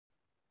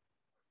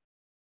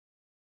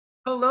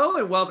Hello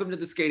and welcome to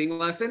the skating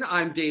lesson.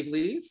 I'm Dave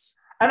Lees.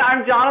 And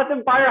I'm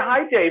Jonathan Fire.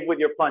 Hi, Dave, with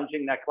your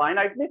plunging neckline.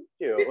 I've missed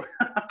you.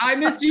 I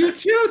missed you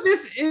too.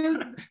 This is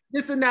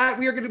this and that.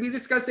 We are going to be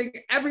discussing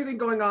everything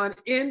going on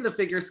in the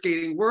figure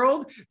skating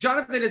world.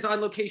 Jonathan is on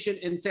location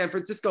in San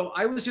Francisco.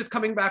 I was just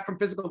coming back from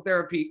physical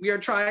therapy. We are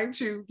trying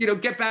to,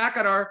 get back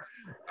on our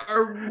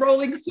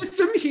rolling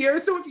system here.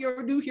 So if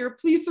you're new here,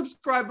 please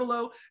subscribe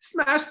below,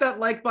 smash that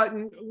like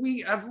button. We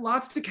have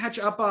lots to catch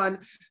up on.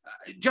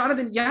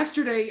 Jonathan,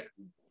 yesterday,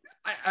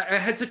 I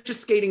had such a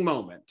skating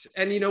moment,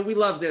 and we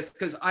love this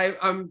because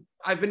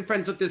I've been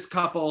friends with this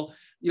couple.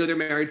 They're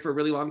married for a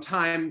really long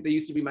time. They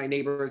used to be my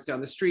neighbors down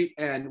the street,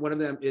 and one of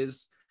them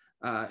is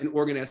an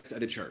organist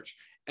at a church.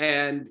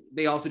 And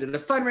they also did a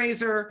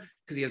fundraiser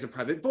because he has a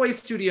private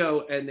voice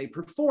studio, and they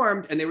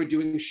performed, and they were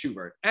doing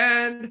Schubert,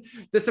 and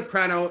the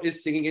soprano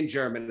is singing in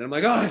German, and I'm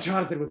like, oh,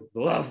 Jonathan would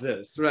love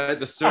this, right?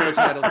 The surge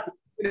title.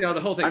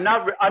 The whole thing. I'm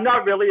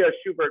not really a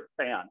Schubert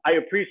fan. I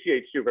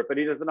appreciate Schubert, but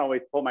he doesn't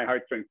always pull my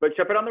heartstrings. But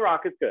Shepherd on the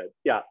Rock is good.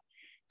 Yeah.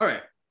 All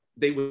right.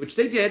 Which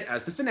they did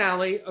as the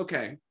finale.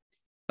 Okay.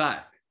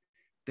 But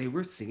they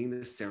were singing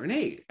this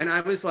serenade. And I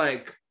was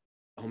like,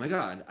 oh my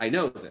God, I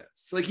know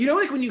this. Like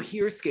when you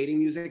hear skating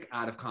music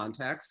out of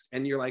context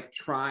and you're like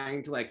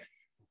trying to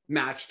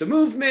match the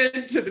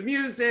movement to the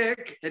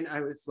music. And I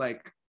was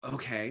like,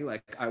 okay,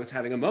 I was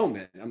having a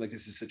moment. I'm like,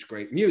 this is such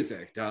great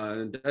music.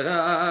 Dun, da,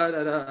 da,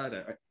 da, da,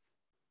 da.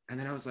 And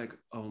then I was like,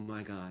 oh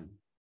my God,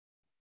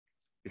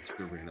 it's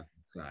Alena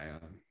Kostornaia.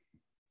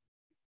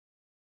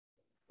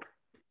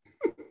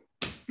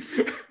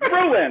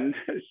 Ruined.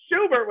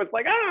 Schubert was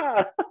like,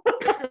 ah.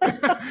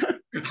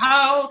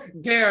 How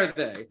dare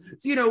they?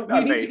 So,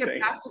 we need to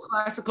get back to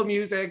classical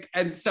music,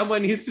 and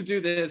someone needs to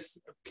do this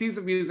piece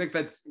of music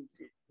that's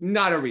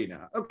not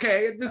arena.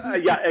 Okay.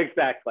 Yeah,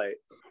 exactly.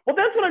 Well,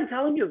 that's what I'm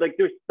telling you.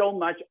 There's so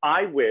much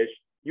I wish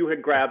you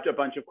had grabbed a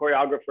bunch of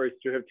choreographers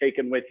to have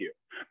taken with you.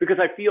 Because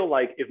I feel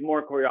like if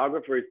more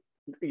choreographers,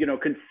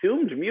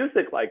 consumed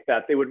music like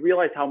that, they would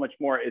realize how much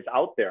more is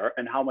out there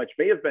and how much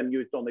may have been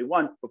used only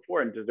once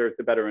before and deserves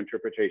a better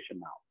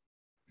interpretation now.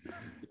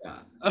 Yeah.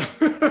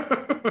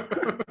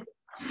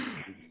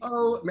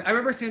 Oh, I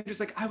remember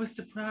Sandra's like, I was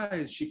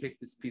surprised she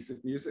picked this piece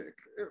of music.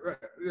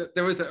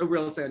 There was a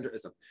real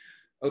Sandraism.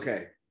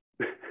 Okay.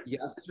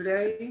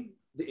 Yesterday,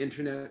 the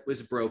internet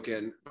was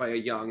broken by a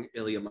young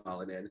Ilia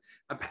Malinin.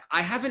 I've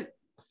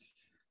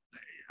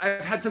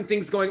had some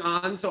things going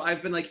on, so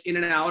I've been in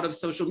and out of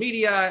social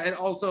media, and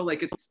also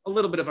it's a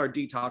little bit of our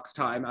detox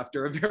time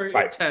after a very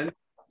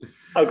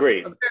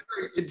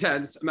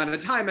intense amount of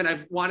time, and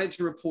I've wanted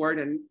to report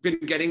and been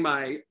getting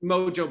my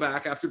mojo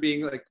back after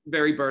being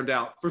very burned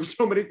out from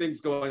so many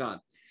things going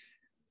on.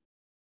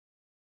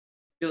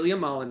 Ilia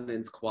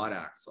Malinin's quad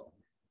axel.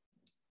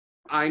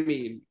 I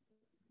mean,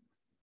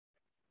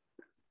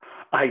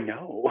 I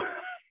know.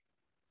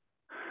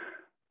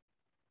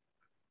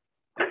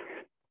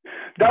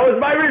 That was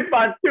my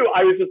response too.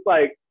 I was just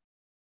like,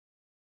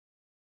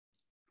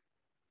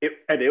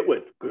 it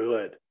was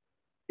good.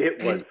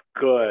 It was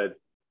good.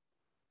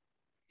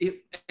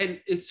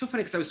 And it's so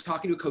funny because I was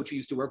talking to a coach who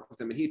used to work with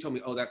him, and he told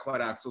me, oh, that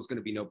quad axel is going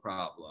to be no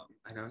problem.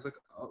 And I was like,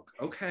 oh,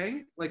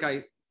 okay.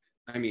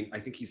 I mean, I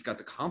think he's got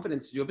the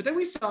confidence to do it. But then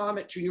we saw him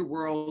at Junior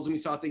Worlds, and we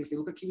saw things, and he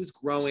looked like he was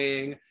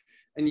growing.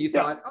 And you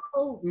thought,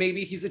 oh,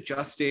 maybe he's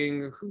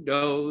adjusting. Who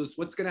knows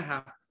what's going to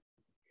happen?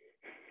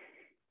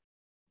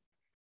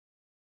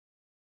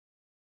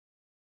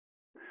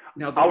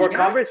 Now, our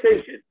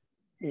conversation.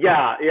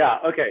 Yeah.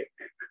 Okay.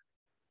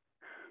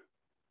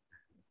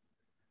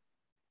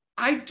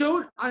 I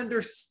don't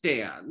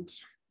understand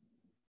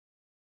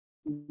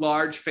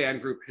large fan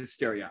group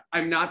hysteria.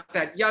 I'm not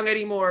that young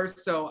anymore.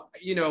 So,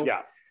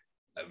 Yeah.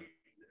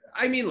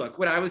 I mean, look,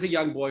 when I was a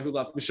young boy who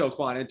loved Michelle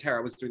Kwan and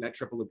Tara was doing that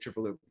triple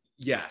loop.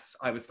 Yes,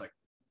 I was like,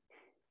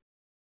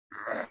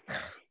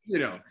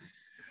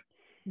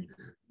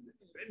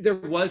 there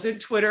wasn't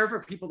Twitter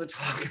for people to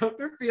talk about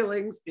their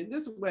feelings in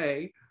this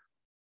way.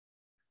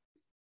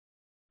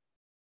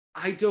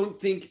 I don't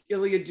think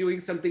Ilia doing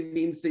something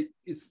means that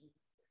it's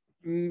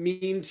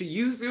mean to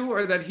Yuzu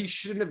or that he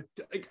shouldn't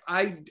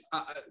have,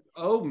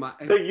 oh my.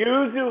 The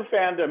Yuzu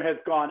fandom has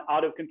gone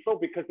out of control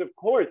because, of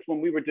course,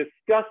 when we were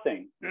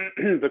discussing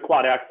the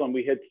quad axel and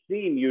we had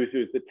seen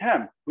Yuzu's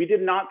attempt, we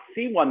did not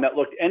see one that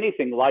looked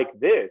anything like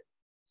this.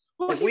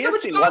 Well, if we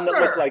had seen one that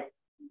looked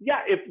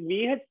if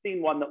we had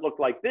seen one that looked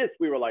like this,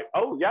 we were like,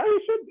 oh yeah,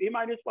 he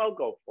might as well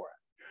go for it.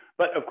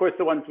 But of course,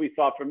 the ones we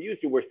saw from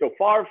Yuzu were so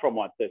far from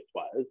what this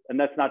was, and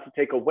that's not to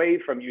take away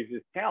from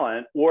Yuzu's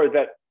talent or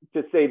that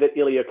to say that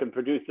Ilia can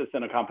produce this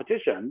in a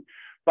competition,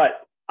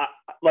 but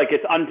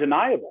it's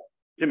undeniable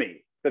to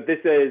me that this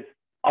is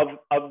of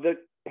the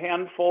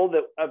handful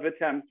of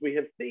attempts we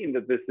have seen,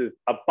 that this is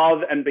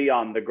above and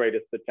beyond the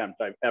greatest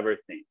attempt I've ever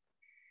seen.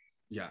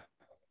 Yeah.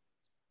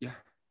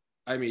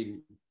 I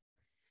mean,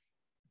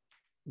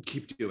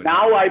 keep doing it.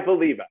 Now I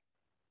believe it.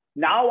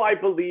 Now I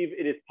believe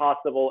it is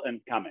possible and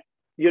coming.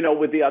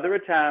 With the other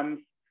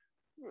attempts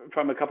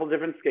from a couple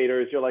different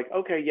skaters, you're like,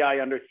 okay, yeah, I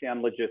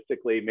understand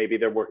logistically, maybe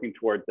they're working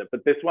towards it.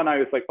 But this one, I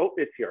was like, oh,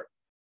 it's here.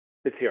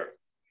 It's here.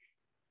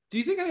 Do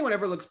you think anyone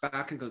ever looks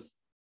back and goes,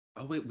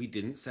 oh wait, we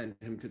didn't send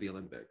him to the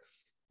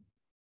Olympics?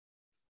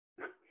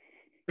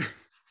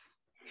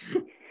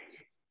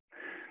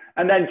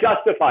 And then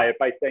justify it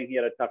by saying he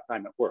had a tough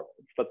time at Worlds.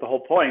 But the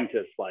whole point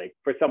is like,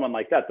 for someone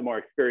like that, the more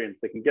experience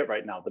they can get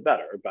right now, the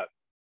better. But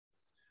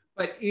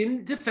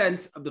in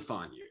defense of the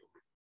Fanyu,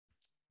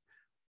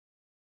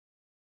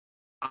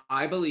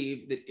 I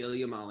believe that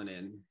Ilia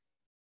Malinin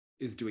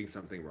is doing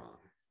something wrong.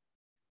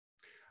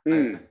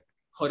 I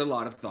put a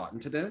lot of thought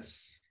into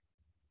this.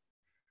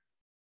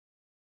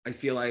 I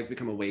feel I've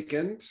become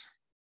awakened.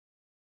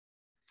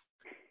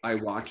 I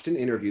watched an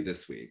interview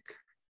this week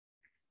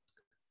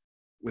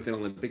with an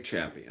Olympic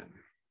champion.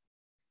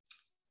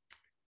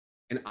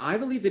 And I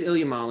believe that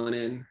Ilia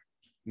Malinin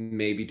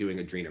may be doing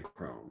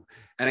adrenochrome.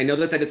 And I know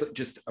that that is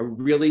just a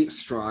really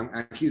strong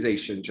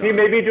accusation, John. He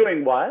may be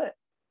doing what?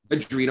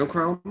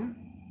 Adrenochrome?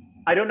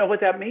 I don't know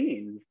what that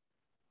means.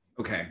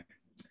 Okay.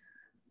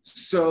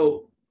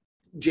 So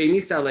Jamie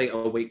Saleh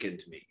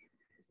awakened me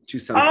to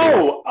something.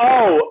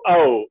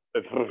 Oh,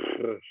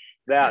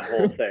 that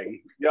whole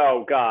thing.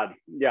 Oh God.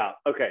 Yeah.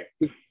 Okay.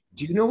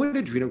 Do you know what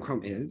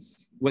adrenochrome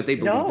is? What they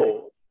believe?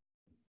 No.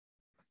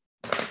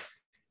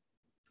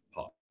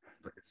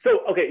 So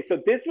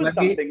this was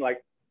something like,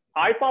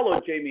 I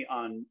followed Jamie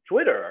on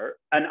Twitter,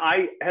 and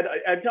I had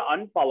to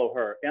unfollow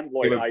her and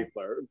Lloyd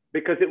Eisler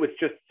because it was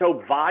just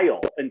so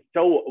vile and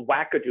so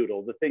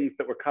wackadoodle, the things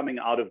that were coming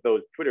out of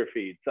those Twitter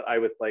feeds, that I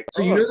was like,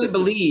 so you really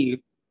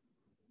believe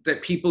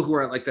that people who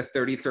are at like the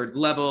 33rd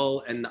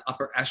level and the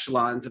upper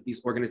echelons of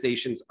these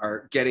organizations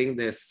are getting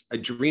this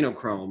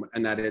adrenochrome,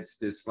 and that it's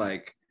this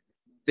like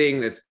thing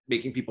that's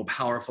making people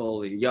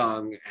powerful and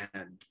young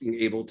and being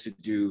able to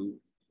do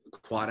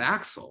quad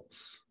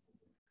axles?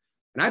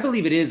 And I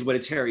believe it is what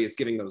eteri is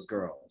giving those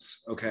girls,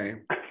 okay?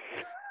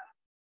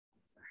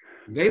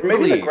 Maybe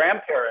the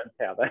grandparents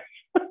have it.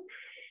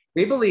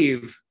 They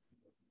believe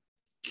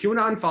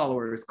QAnon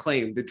followers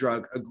claim the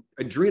drug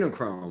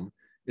adrenochrome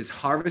is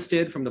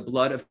harvested from the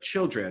blood of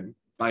children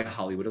by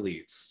Hollywood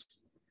elites.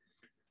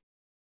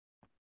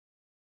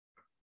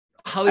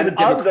 Hollywood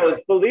and of those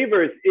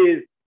believers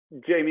is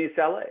Jamie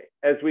Saleh,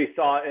 as we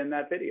saw in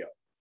that video.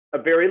 A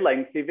very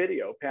lengthy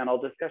video, panel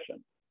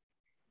discussion.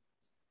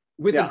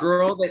 With a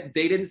girl that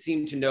they didn't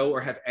seem to know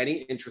or have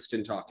any interest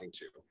in talking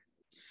to.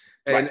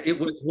 And it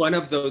was one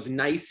of those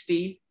nice,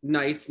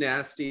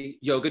 nasty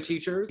yoga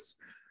teachers.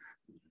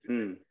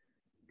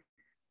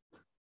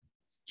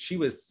 She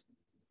was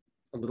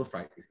a little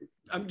frightening.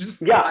 I'm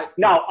just... Yeah,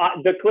 now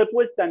the clip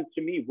was sent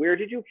to me. Where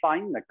did you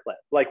find the clip?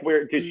 Like,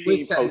 where did she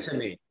post it? It was sent to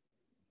me.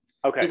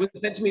 Okay. It was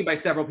sent to me by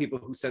several people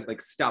who said,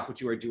 like, stop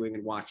what you are doing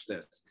and watch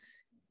this.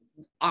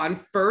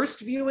 On first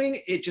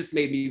viewing, it just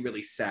made me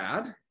really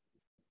sad.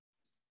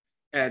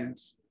 And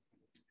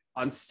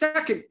on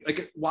second,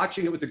 like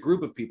watching it with a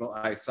group of people,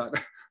 I thought,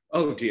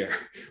 oh dear.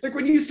 Like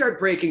when you start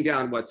breaking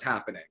down what's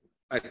happening,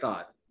 I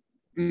thought,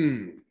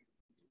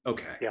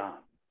 okay. Yeah.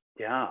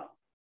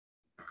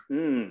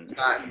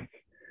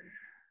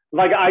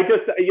 Like I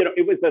just,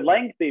 it was a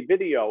lengthy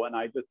video and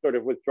I just sort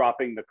of was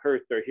dropping the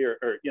cursor here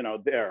or,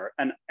 there.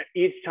 And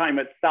each time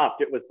it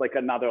stopped, it was like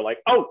another like,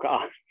 oh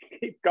gosh,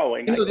 keep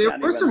going. There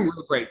were some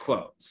real great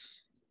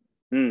quotes.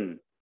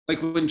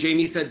 Like when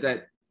Jamie said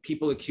that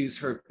people accuse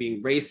her of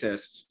being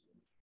racist,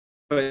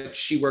 but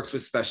she works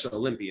with Special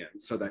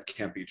Olympians, so that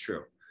can't be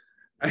true.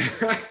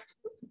 I'm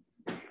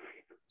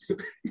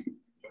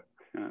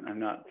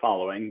not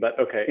following, but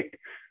okay.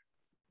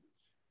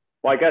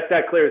 Well, I guess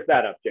that clears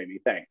that up, Jamie.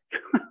 Thanks.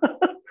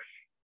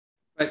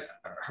 But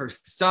her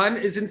son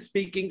isn't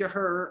speaking to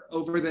her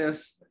over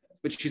this,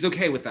 but she's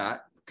okay with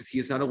that because he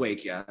is not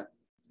awake yet.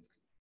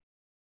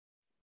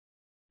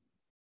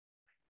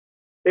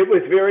 It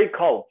was very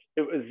cult.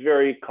 It was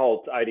very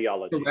cult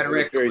ideology. The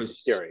rhetoric was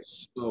scary.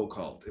 So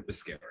cult. It was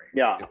scary.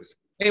 Yeah.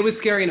 It was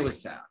scary and it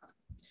was sad.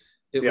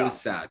 It was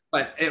sad.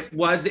 But it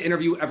was the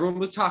interview everyone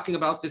was talking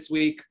about this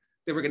week.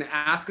 They were going to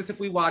ask us if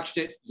we watched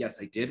it. Yes,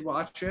 I did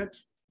watch it.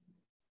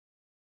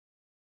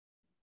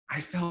 I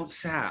felt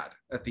sad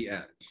at the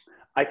end.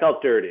 I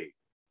felt dirty.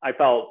 I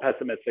felt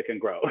pessimistic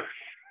and gross.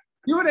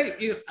 You know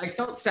what I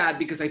felt sad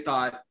because I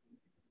thought,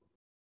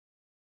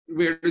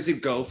 where does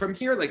it go from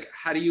here? Like,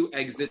 how do you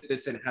exit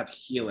this and have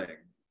healing?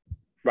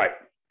 Right.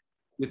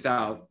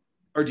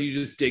 Or do you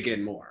just dig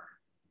in more?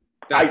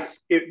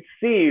 It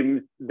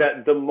seems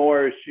that the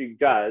more she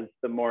does,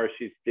 the more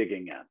she's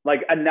digging in.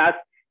 Like, and that's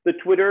the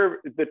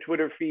Twitter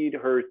feed,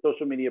 her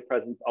social media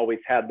presence always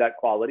had that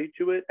quality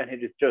to it. And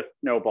it just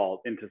snowballed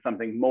into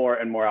something more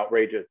and more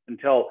outrageous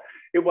until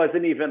it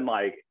wasn't even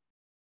like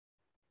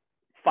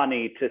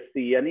funny to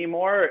see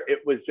anymore. It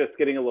was just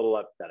getting a little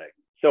upsetting.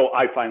 So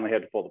I finally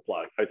had to pull the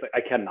plug. I was like,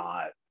 I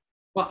cannot.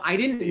 Well, I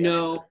didn't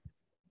know,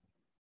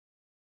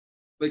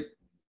 like,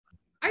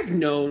 I've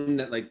known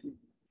that like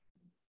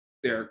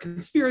there are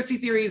conspiracy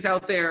theories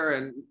out there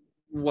and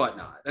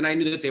whatnot. And I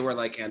knew that they were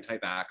like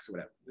anti-vax or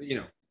whatever,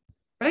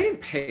 but I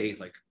didn't pay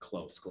like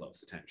close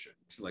attention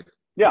to like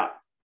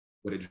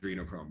what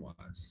adrenochrome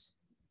was.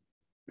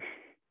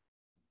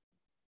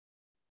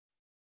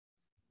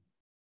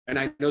 And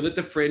I know that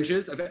the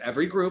fringes of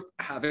every group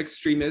have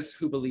extremists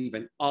who believe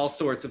in all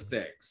sorts of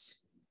things.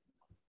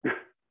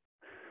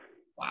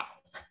 Wow.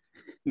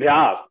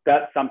 Yeah,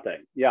 that's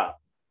something. Yeah.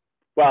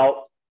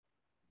 Well,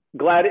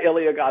 glad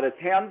Ilia got his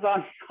hands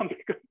on some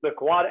because the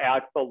quad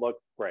axle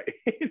looks great.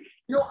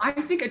 No, I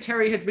think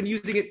Eteri has been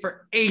using it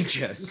for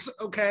ages,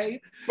 okay?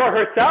 For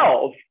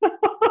herself.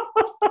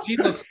 She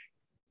looks,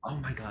 oh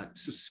my God,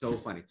 so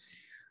funny.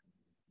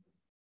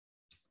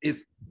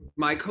 Is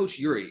my coach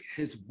Yuri,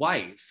 his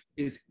wife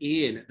is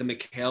in the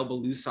Mikhail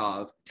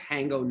Belousov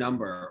tango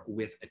number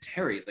with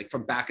Eteri, like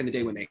from back in the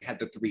day when they had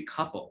the three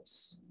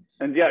couples.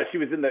 And yeah, she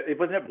was in the,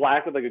 wasn't it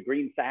black with like a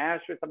green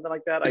sash or something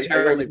like that?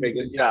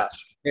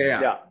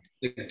 Yeah.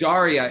 Like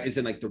Daria is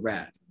in like the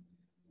red.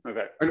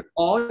 Okay. And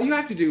all you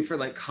have to do for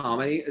like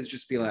comedy is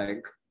just be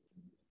like,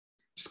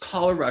 just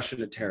call a Russian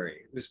Eteri.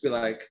 Just be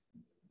like,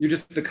 you're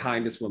just the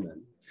kindest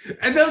woman.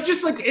 And they'll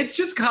just like, it's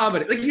just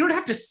comedy. Like you don't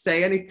have to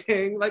say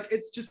anything. Like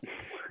it's just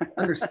it's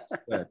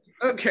understood.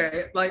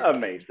 Okay. Like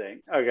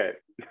amazing. Okay.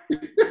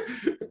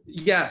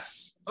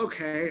 Yes.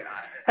 Okay.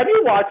 Have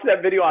you watched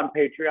that video on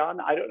Patreon?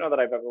 I don't know that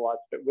I've ever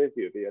watched it with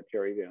you, the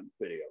Eteri dance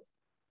video.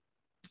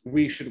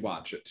 We should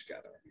watch it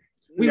together.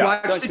 We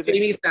watched the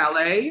Jamie's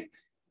ballet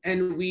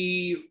and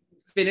we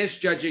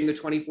finished judging the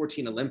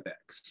 2014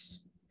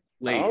 Olympics.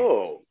 Ladies.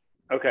 Oh,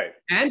 okay.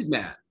 And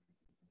men.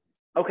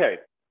 Okay.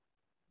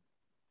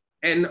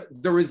 And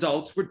the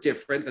results were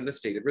different than the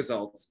stated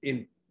results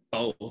in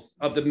both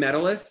of the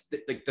medalists.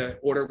 Like the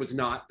order was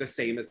not the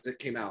same as it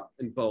came out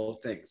in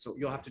both things. So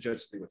you'll have to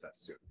judge something with us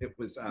soon. It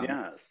was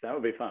yes, that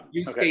would be fun.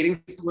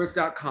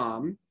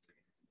 skatingtours.com,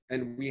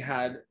 and we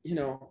had, you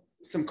know,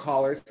 some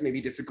callers maybe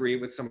disagree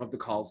with some of the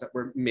calls that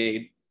were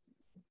made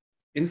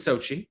in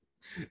Sochi,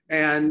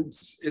 and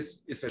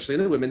especially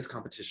in the women's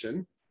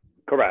competition.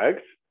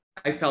 Correct.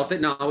 I felt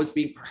that Na was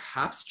being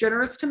perhaps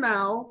generous to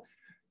Mao,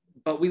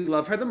 but we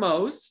love her the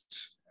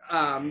most.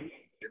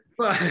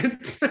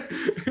 But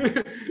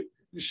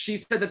she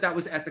said that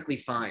was ethically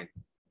fine.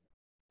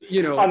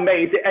 You know,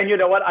 amazing. And you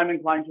know what? I'm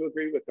inclined to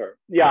agree with her.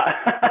 Yeah.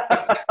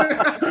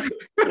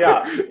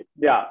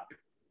 Yeah.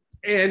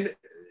 And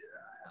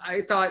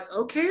I thought,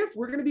 okay, if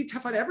we're going to be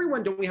tough on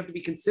everyone, don't we have to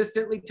be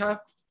consistently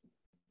tough?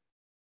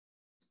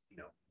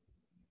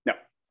 No.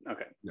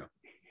 Okay. No.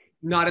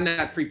 Not in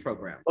that free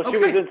program. Well, she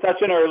was in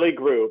such an early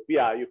group.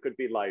 Yeah, you could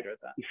be lighter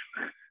then.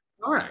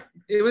 All right.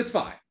 It was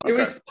fine. Okay. It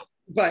was fine.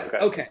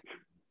 But okay.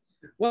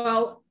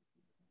 Well,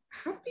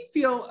 how do we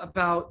feel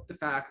about the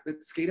fact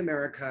that Skate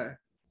America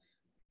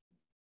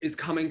is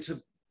coming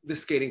to the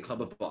Skating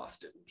Club of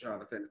Boston,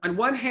 Jonathan? On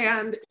one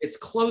hand, it's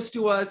close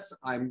to us.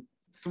 I'm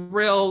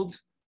thrilled.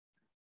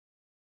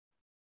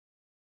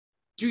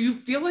 Do you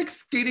feel like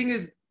skating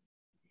is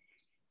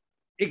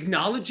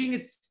acknowledging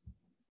its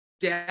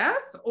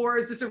death, or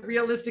is this a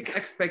realistic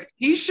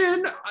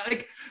expectation?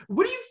 Like,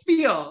 what do you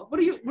feel? What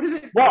is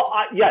it? Well,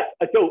 yes.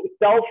 So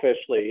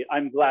selfishly,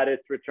 I'm glad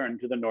it's returned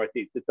to the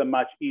Northeast. It's a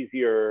much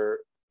easier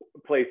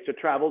place to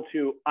travel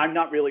to. I'm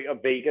not really a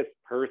Vegas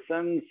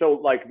person. So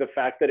like the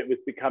fact that it was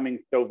becoming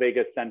so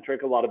Vegas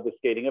centric, a lot of the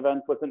skating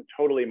events wasn't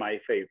totally my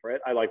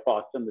favorite. I like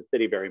Boston, the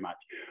city, very much.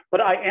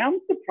 But I am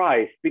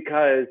surprised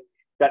because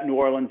that New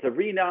Orleans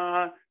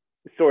arena,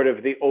 sort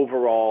of the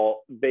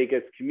overall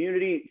Vegas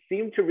community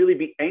seemed to really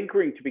be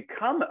anchoring to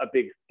become a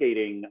big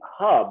skating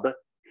hub.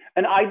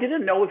 And I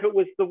didn't know if it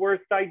was the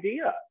worst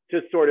idea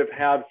to sort of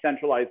have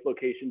centralized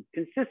locations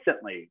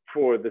consistently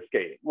for the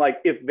skating. Like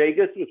if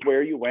Vegas was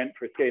where you went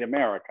for Skate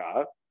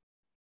America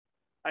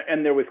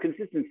and there was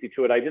consistency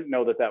to it, I didn't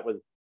know that that was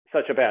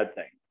such a bad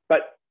thing.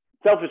 But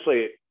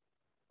selfishly,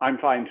 I'm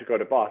fine to go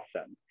to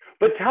Boston.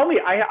 But tell me,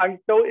 I'm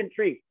so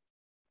intrigued.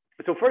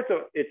 So first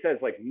it says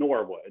like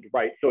Norwood,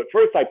 right? So at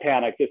first I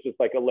panicked. This was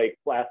like a Lake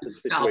Placid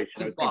situation.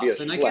 South of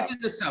Boston, like it's in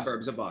the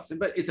suburbs of Boston,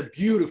 but it's a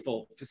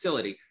beautiful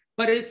facility.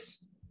 But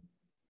it's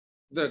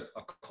a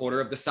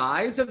quarter of the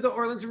size of the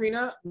Orleans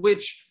Arena,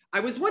 which I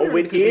was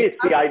wondering. Oh, it is.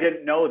 See, I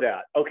didn't know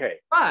that. Okay.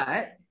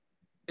 But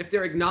if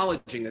they're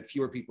acknowledging that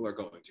fewer people are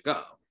going to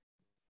go,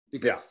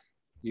 because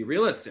be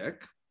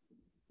realistic,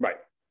 right?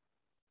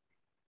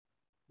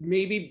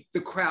 Maybe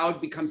the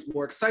crowd becomes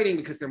more exciting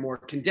because they're more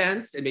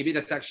condensed, and maybe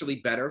that's actually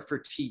better for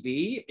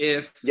TV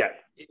if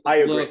I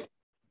agree.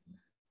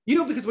 You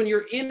know, because when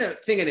you're in a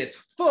thing and it's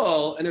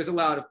full and there's a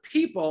lot of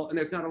people and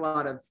there's not a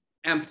lot of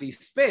empty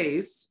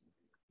space,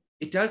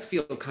 it does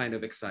feel kind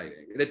of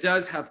exciting. And it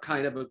does have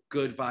kind of a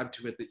good vibe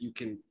to it that you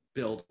can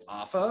build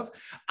off of.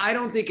 I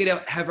don't think it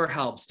ever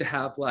helps to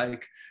have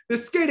like the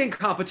skating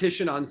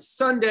competition on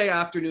Sunday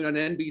afternoon on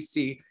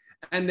NBC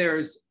and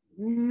there's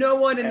no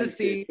one in the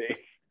seat.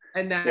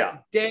 And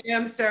that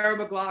damn Sarah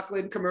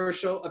McLachlan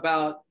commercial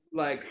about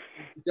like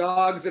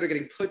dogs that are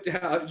getting put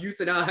down,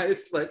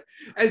 euthanized. Like,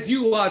 as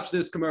you watch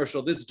this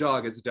commercial, this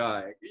dog is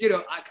dying. You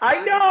know,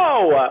 I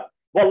know.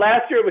 Well,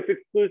 last year it was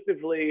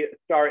exclusively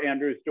Star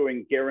Andrews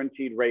doing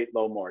guaranteed rate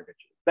low mortgages.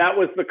 That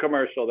was the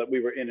commercial that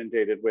we were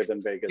inundated with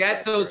in Vegas.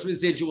 Get those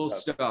residual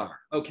Star,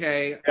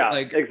 okay? Yeah,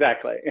 like,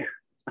 exactly.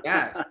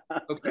 Yes,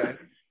 okay.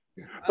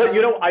 But,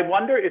 you know, I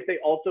wonder if they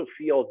also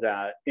feel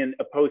that in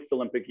a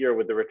post-Olympic year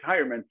with the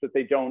retirements that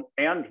they don't,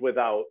 and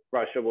without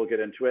Russia, we'll get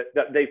into it,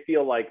 that they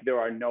feel like there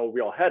are no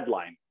real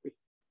headlines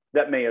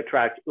that may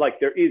attract, like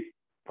there is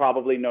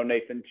probably no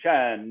Nathan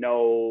Chen,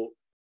 no,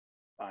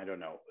 I don't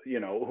know, you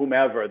know,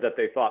 whomever that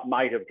they thought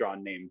might have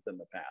drawn names in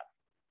the past.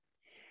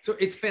 So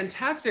it's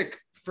fantastic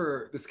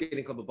for the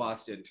Skating Club of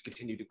Boston to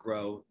continue to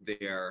grow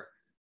their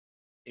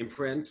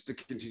imprint, to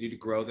continue to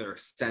grow their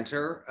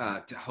center,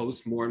 to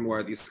host more and more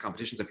of these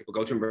competitions that people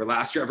go to. Remember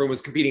last year, everyone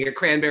was competing at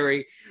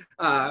Cranberry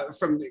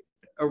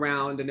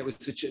around, and it was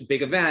such a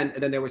big event.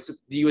 And then there was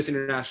the US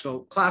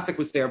International Classic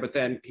was there, but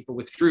then people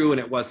withdrew and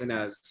it wasn't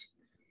as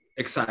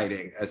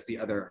exciting as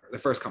the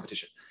first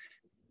competition.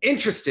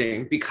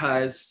 Interesting,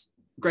 because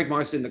Greg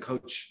Marsden, the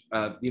coach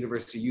of the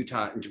University of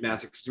Utah in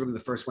gymnastics, was really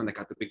the first one that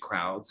got the big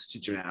crowds to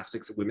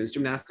gymnastics, women's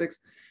gymnastics.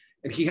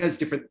 And he has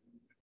different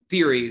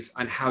theories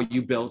on how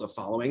you build a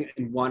following.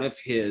 And one of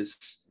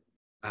his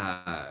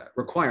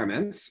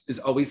requirements is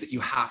always that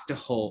you have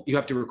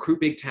to recruit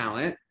big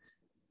talent.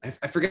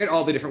 I forget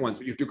all the different ones,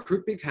 but you have to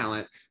recruit big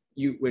talent,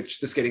 which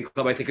the skating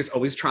club, I think, is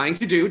always trying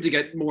to do, to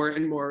get more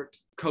and more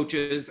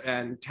coaches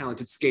and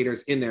talented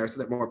skaters in there so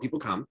that more people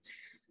come.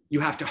 You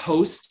have to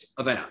host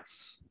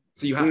events.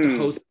 So you have to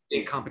host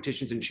big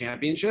competitions and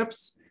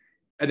championships,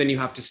 and then you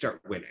have to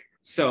start winning.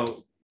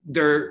 So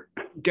they're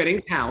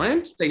getting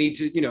talent. They need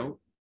to, you know,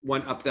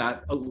 one up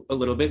that a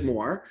little bit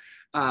more.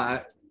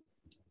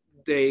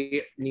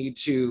 They need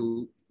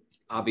to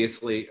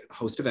obviously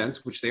host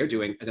events, which they are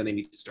doing, and then they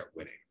need to start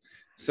winning.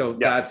 So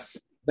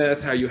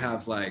that's how you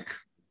have like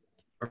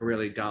a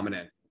really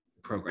dominant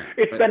program.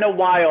 It's been a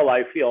while,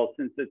 I feel,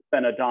 since it's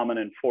been a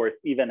dominant force,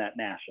 even at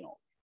National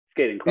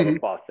Skating Club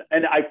of Boston.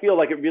 And I feel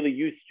like it really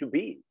used to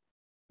be.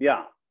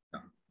 Yeah.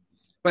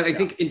 But I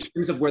think in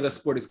terms of where the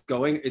sport is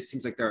going, it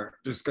seems like they're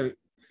just going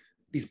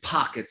these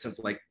pockets of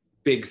like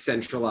big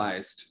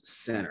centralized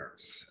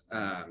centers.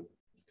 I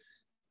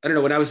don't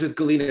know, when I was with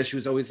Galina, she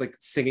was always like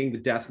singing the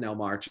death knell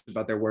march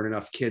about there weren't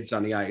enough kids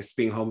on the ice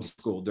being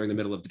homeschooled during the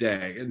middle of the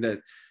day, and that,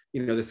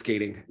 you know, the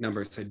skating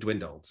numbers had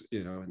dwindled,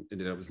 you know,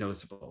 and it was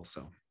noticeable.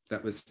 So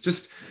that was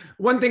just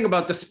one thing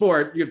about the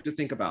sport you have to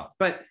think about.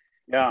 But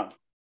yeah.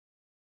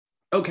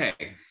 Okay.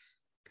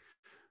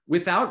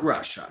 Without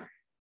Russia,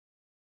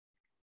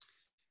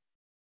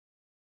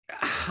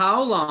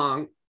 how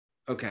long?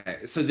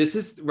 Okay, so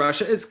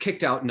Russia is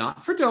kicked out,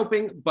 not for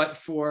doping, but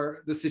for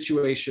the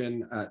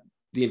situation,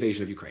 the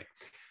invasion of Ukraine.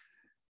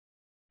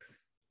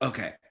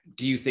 Okay,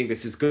 do you think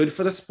this is good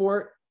for the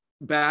sport,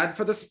 bad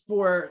for the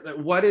sport?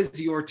 What is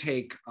your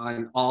take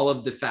on all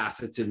of the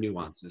facets and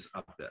nuances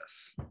of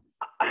this?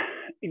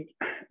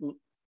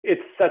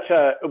 It's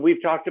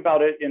we've talked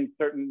about it in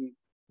certain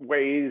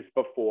ways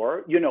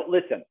before. You know,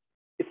 listen,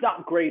 it's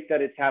not great that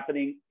it's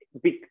happening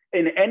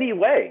in any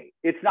way.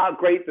 It's not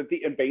great that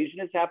the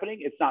invasion is happening.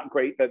 It's not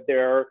great that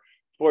their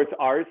sports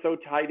are so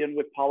tied in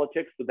with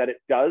politics so that it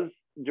does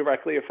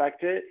directly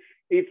affect it.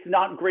 It's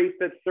not great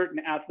that certain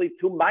athletes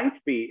who might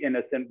be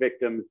innocent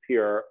victims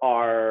here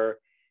are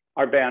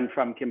banned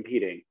from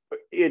competing.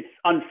 It's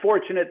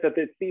unfortunate that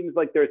it seems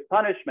like there's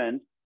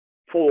punishment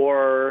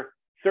for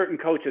certain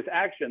coaches'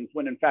 actions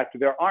when in fact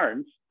there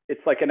aren't.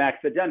 It's like an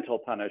accidental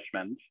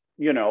punishment,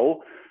 you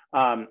know?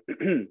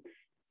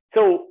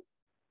 So,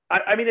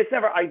 I mean, it's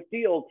never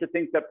ideal to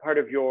think that part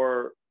of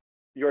your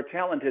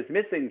talent is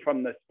missing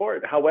from the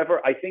sport.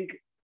 However, I think,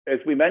 as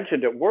we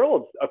mentioned at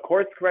Worlds, a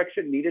course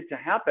correction needed to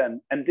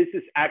happen. And this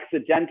is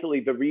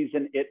accidentally the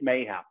reason it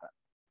may happen.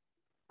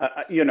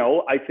 You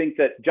know, I think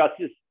that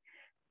justice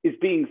is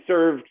being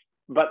served,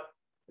 but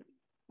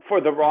for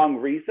the wrong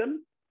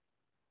reason,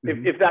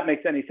 if that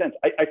makes any sense.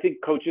 I think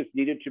coaches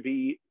needed to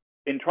be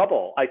in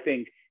trouble. I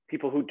think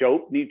people who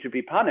dope need to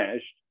be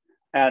punished.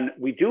 And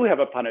we do have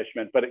a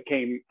punishment, but it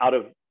came out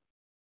of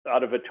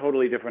a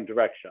totally different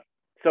direction.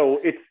 So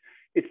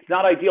it's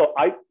not ideal.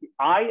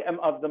 I am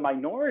of the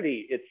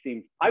minority, it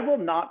seems. I will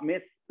not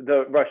miss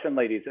the Russian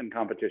ladies in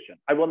competition.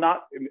 I will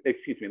not,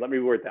 excuse me, let me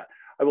reword that.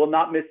 I will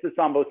not miss the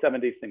Sambo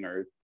 70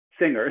 singers.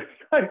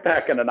 I'm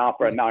back in an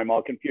opera and now I'm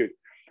all confused.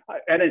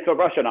 And it's a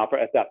Russian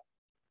opera at that.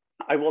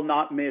 I will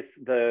not miss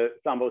the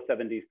Sambo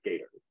 70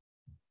 skaters.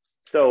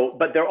 So,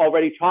 but they're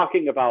already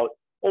talking about,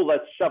 oh,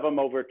 let's shove them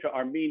over to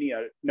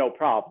Armenia, no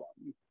problem.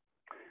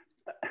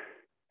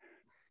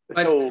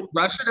 But so,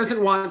 Russia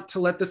doesn't want to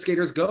let the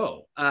skaters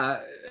go.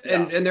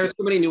 And there's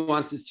so many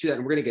nuances to that.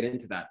 And we're going to get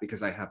into that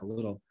because I have a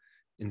little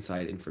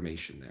inside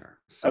information there.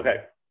 So,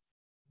 okay.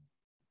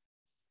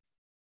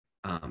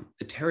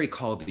 Eteri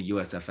called the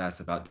USFS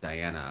about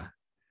Diana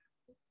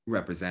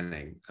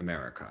representing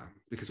America.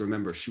 Because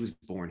remember, she was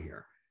born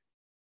here.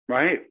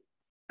 Right.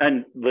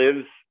 And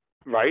lives,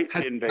 right,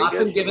 has in Vegas. Not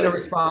been given a right?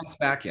 response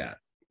back yet.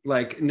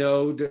 Like,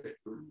 no...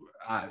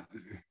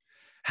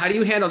 how do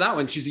you handle that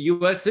one? She's a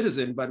US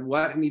citizen, but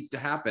what needs to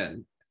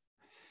happen?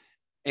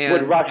 And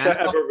would Russia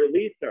ever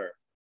release her?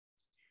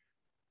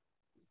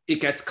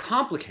 It gets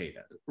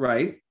complicated,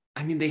 right?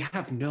 I mean, they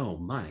have no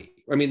money.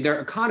 I mean, their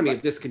economy,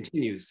 if this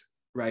continues,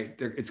 right?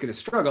 It's going to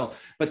struggle,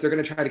 but they're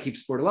going to try to keep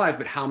sport alive.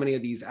 But how many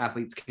of these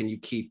athletes can you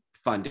keep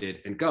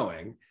funded and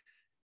going?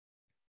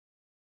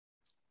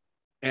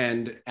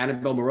 And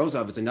Annabelle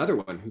Morozov is another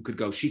one who could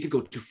go. She could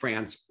go to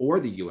France or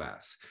the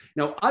US.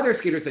 Now, other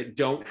skaters that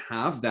don't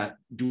have that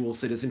dual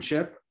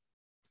citizenship,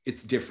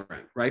 it's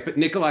different, right? But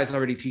Nikolai's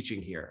already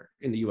teaching here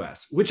in the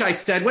US, which I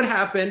said would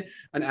happen.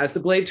 And As the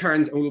Blade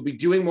Turns, and we'll be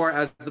doing more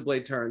As the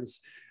Blade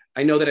Turns.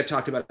 I know that I've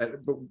talked about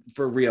it, but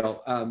for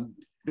real,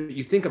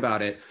 you think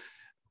about it,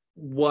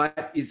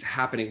 what is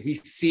happening? We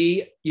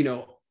see,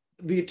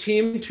 the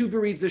Team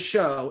Tutberidze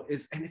show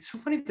is, and it's so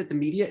funny that the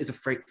media is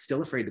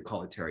still afraid to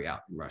call eteri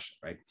out in Russia,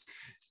 right?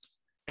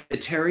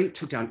 Eteri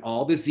took down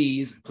all the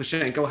Z's.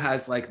 Plushenko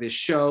has like this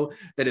show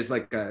that is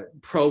like a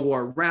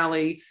pro-war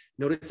rally.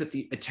 Notice that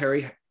the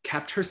eteri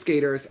kept her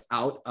skaters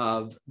out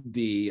of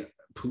the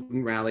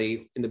Putin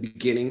rally in the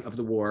beginning of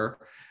the war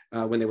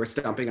when they were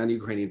stomping on the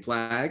Ukrainian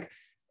flag.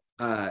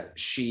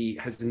 She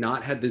has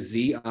not had the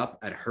Z up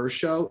at her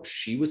show.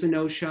 She was a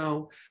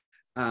no-show.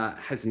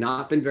 Has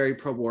not been very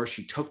pro-war.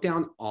 She took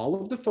down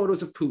all of the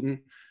photos of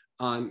Putin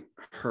on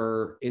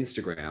her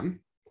Instagram.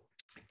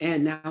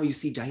 And now you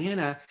see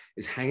Diana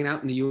is hanging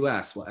out in the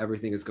US while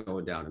everything is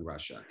going down in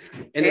Russia.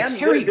 And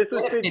Terry,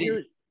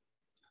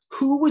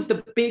 who was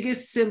the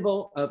biggest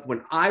symbol of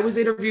when I was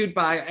interviewed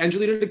by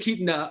Angelina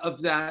Nikitina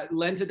of that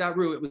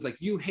Lenta.ru, it was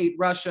like, you hate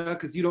Russia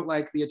because you don't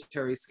like the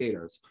eteri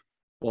skaters.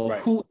 Well,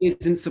 right. Who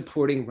isn't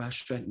supporting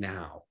Russia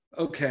now?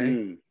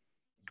 Okay.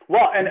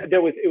 Well, and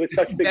it was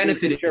such a big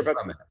benefited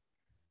from it.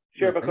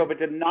 Sherbakova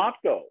did not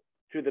go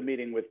to the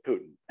meeting with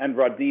Putin, and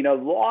Rodina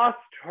lost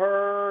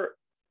her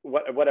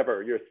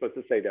whatever you're supposed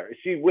to say there.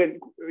 She went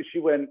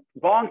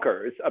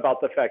bonkers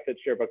about the fact that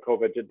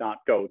Sherbakova did not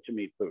go to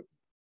meet Putin.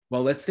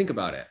 Well, let's think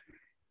about it.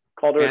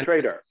 Called her a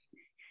traitor.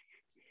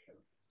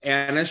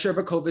 Anna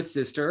Sherbakova's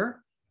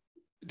sister,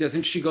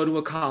 doesn't she go to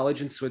a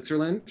college in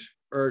Switzerland?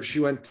 Or she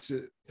went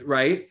to,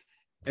 right?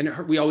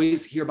 And we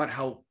always hear about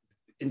how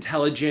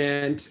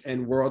intelligent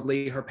and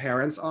worldly her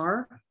parents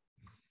are.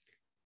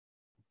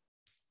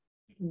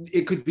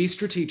 It could be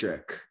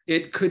strategic.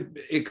 It could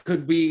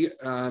be,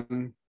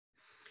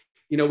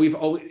 we've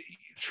always,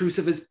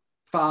 Trusova's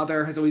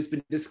father has always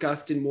been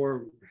discussed in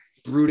more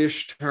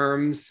brutish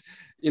terms.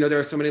 There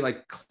are so many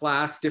like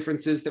class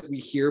differences that we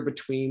hear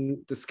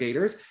between the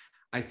skaters.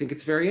 I think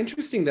it's very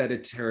interesting that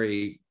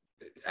eteri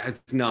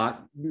has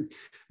not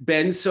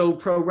been so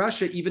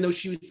pro-Russia, even though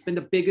she's been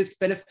the biggest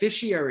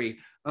beneficiary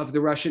of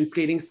the Russian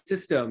skating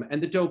system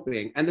and the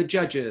doping and the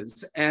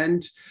judges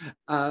and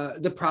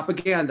the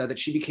propaganda, that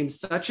she became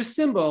such a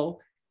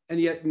symbol. And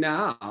yet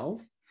now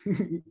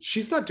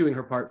she's not doing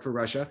her part for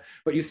Russia,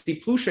 but you see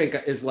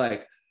Plushenko is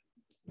like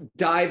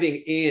diving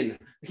in.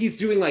 He's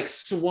doing like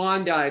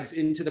swan dives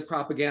into the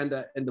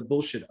propaganda and the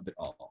bullshit of it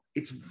all.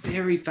 It's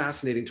very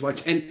fascinating to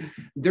watch. And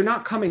they're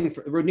not coming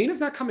for, Rodina's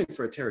not coming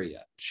for eteri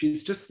yet.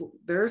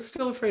 They're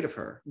still afraid of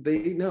her. They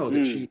know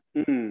that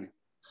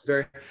it's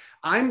very,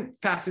 I'm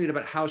fascinated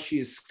about how she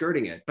is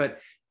skirting it, but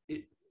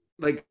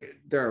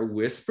there are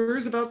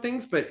whispers about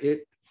things, but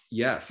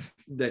yes,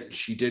 that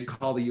she did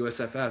call the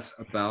USFS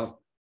about.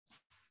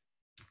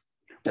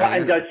 Well,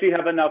 and does she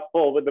have enough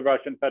pull with the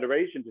Russian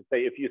Federation to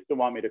say, if you still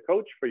want me to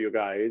coach for you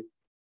guys,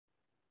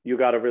 you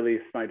got to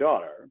release my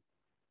daughter?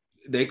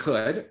 They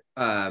could.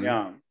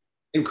 Yeah.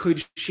 And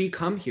could she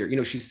come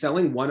here? She's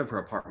selling one of her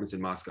apartments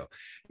in Moscow.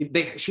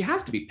 She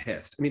has to be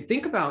pissed. I mean,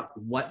 think about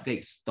what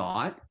they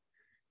thought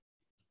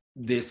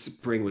this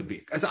spring would be.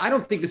 Because I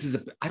don't think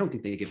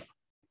they give a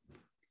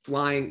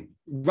flying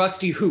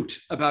rusty hoot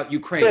about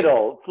Ukraine.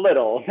 Fiddle.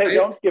 They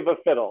don't give a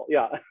fiddle.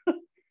 Yeah.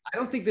 I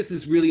don't think this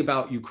is really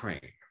about Ukraine.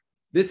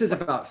 This is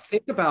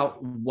think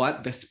about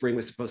what the spring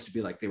was supposed to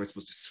be like. They were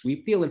supposed to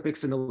sweep the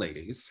Olympics and the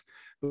ladies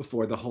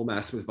before the whole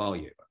mess with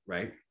Valyeva,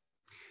 right?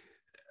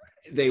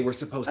 They were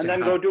supposed to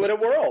go do it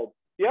at Worlds.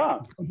 Yeah.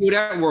 Do it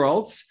at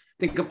Worlds.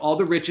 Think of all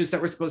the riches that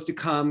were supposed to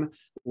come.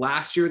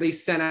 Last year, they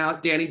sent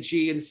out Danny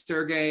G and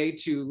Sergey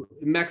to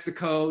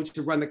Mexico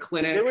to run the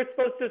clinic. They were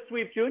supposed to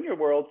sweep Junior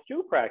Worlds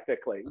too,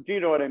 practically. Do you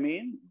know what I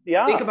mean?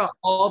 Yeah. Think about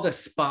all the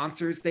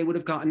sponsors they would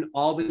have gotten,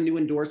 all the new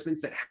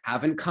endorsements that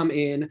haven't come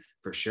in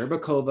for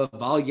Sherbakova,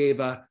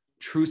 Valyeva,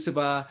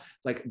 Trusova,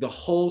 like the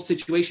whole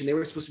situation. They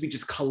were supposed to be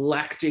just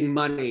collecting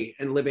money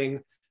and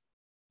living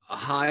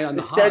high on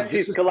the hog. Instead,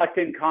 she's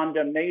collecting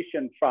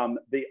condemnation from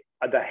the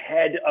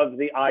head of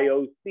the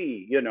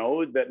IOC,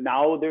 that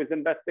now there's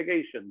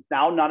investigations.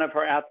 Now none of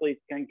her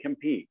athletes can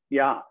compete.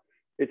 Yeah,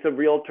 it's a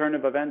real turn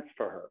of events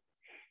for her.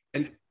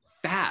 And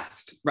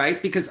fast,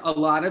 right? Because a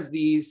lot of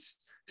these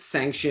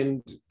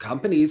sanctioned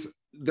companies,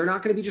 they're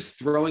not going to be just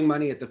throwing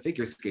money at the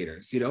figure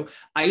skaters.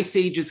 Ice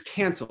Age is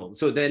canceled.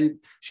 So then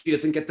she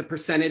doesn't get the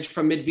percentage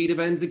from Medvedeva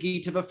and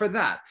Zagitova for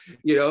that.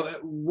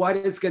 What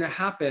is going to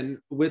happen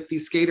with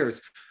these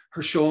skaters?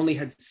 Her show only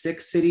had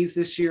 6 cities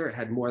this year. It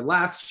had more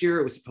last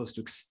year. It was supposed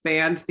to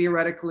expand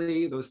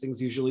theoretically. Those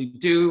things usually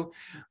do.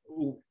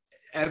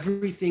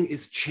 Everything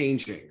is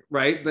changing,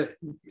 right? But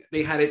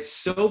they had it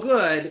so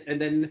good,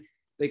 and then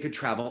they could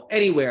travel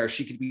anywhere.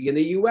 She could be in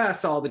the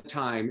US all the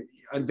time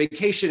on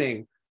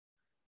vacationing.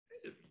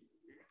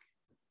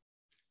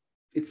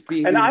 it's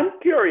being. And I'm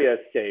curious,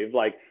 Dave,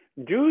 like,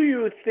 do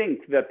you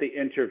think that the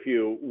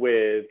interview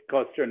with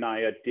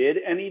Kostornaia did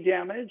any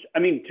damage? I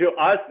mean, to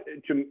us,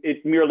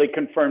 it merely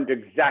confirmed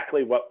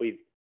exactly what we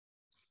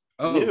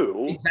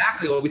knew.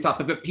 Exactly what we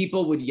thought, but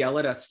people would yell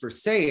at us for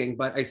saying,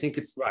 but I think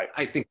it's, right.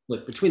 I think,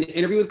 look, between the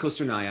interview with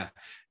Kostornaia,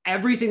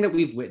 everything that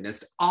we've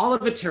witnessed, all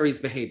of eteri's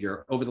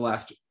behavior over the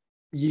last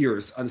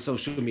years on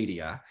social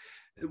media,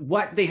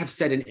 what they have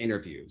said in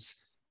interviews,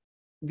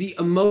 the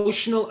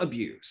emotional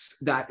abuse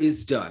that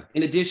is done,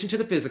 in addition to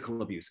the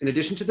physical abuse, in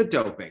addition to the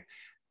doping,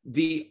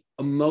 the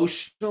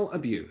emotional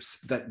abuse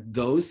that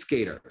those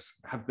skaters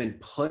have been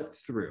put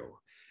through,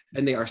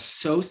 and they are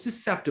so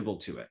susceptible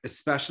to it,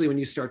 especially when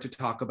you start to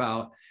talk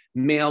about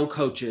male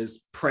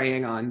coaches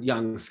preying on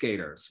young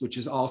skaters, which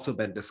has also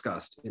been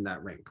discussed in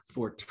that rink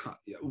for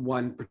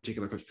one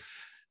particular coach.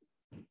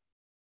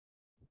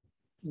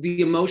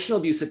 The emotional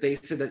abuse that they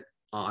said that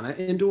Anna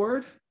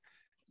endured,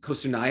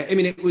 Kostornaia, I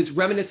mean, it was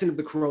reminiscent of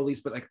the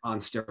Karolis, but like on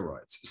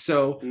steroids.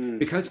 So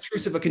because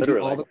Trusova can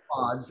do all the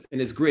quads and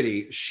is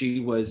gritty, she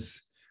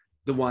was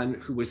the one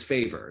who was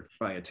favored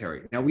by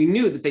eteri. Now, we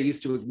knew that they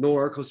used to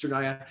ignore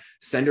Kostornaia,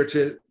 send her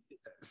to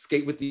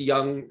skate with the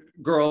young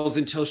girls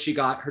until she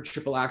got her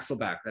triple axel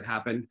back. That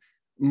happened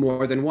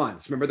more than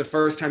once. Remember the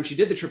first time she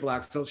did the triple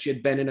axel, she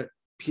had been in a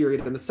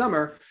period in the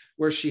summer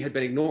where she had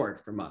been ignored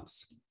for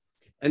months.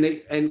 And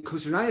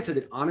Kostornaia said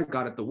that Anna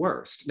got it the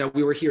worst. Now,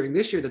 we were hearing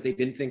this year that they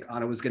didn't think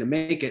Anna was going to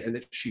make it and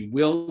that she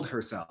willed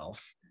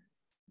herself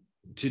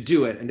to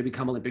do it and to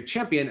become Olympic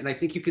champion. And I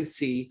think you can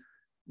see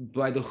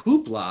by the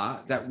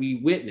hoopla that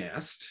we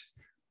witnessed,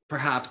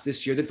 perhaps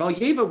this year, that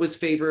Valyeva was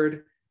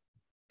favored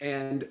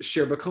and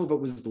Sherbakova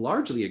was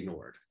largely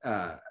ignored.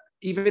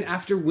 Even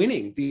after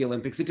winning the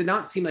Olympics, it did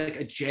not seem like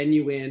a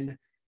genuine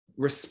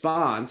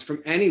response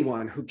from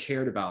anyone who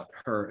cared about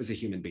her as a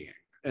human being.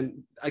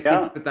 And I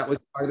think that was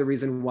part of the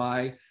reason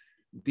why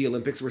the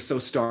Olympics were so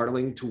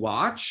startling to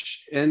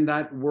watch and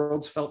that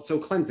worlds felt so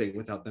cleansing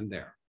without them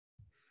there.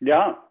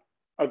 Yeah,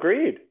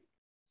 agreed.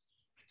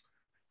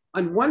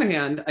 On one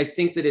hand, I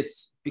think that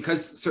it's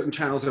because certain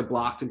channels are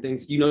blocked and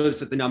things, you notice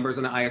that the numbers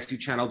on the ISU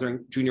channel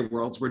during Junior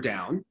Worlds were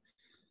down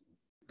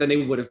than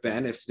they would have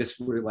been if this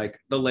were like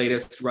the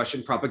latest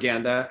Russian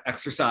propaganda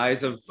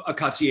exercise of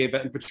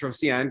Akatieva and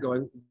Petrosyan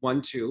going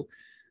 1-2.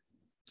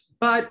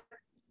 But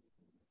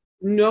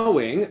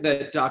knowing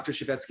that Dr.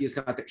 Shevetsky is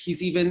not there,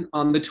 he's even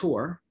on the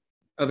tour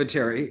of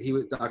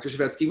eteri. Dr.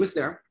 Shevetsky was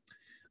there.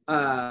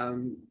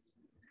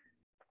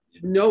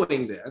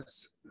 Knowing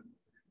this,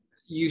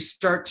 you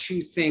start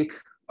to think,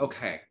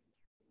 okay,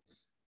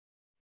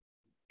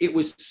 it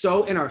was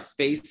so in our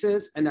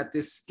faces, and that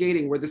this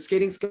skating, where the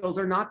skating skills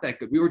are not that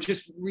good. We were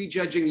just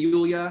rejudging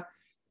Yulia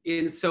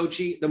in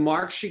Sochi, the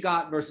marks she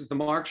got versus the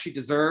marks she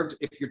deserved,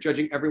 if you're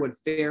judging everyone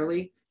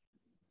fairly.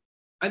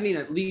 I mean,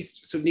 at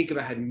least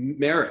Sodnikova had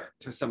merit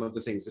to some of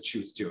the things that she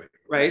was doing,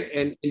 right?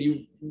 And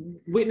you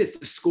witnessed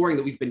the scoring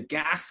that we've been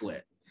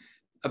gaslit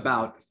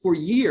about for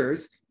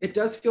years. It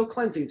does feel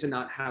cleansing to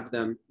not have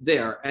them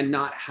there and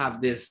not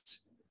have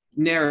this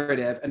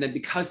narrative. And then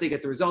because they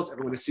get the results,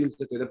 everyone assumes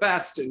that they're the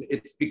best, and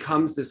it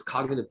becomes this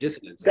cognitive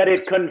dissonance. That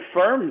it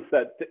confirms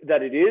that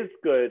it is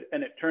good,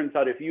 and it turns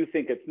out if you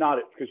think it's not,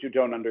 it's because you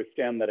don't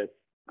understand that it's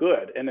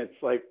good. And it's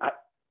like,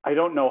 I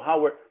don't know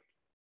how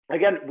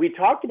again, we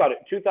talked about it.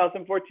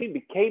 2014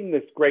 became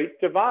this great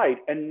divide,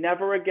 and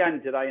never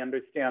again did I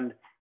understand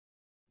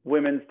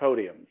women's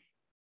podiums.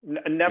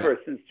 Never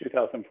since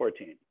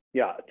 2014.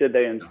 Yeah, did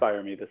they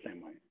inspire me the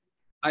same way?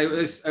 I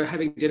was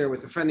having dinner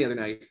with a friend the other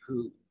night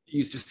who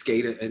used to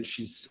skate, and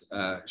she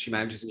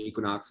manages an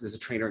Equinox and is a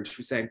trainer, and she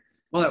was saying,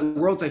 well, at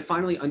Worlds, I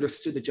finally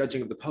understood the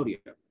judging of the podium,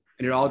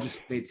 and it all just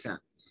made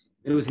sense.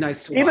 And it was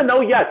nice to watch.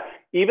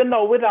 Even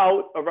though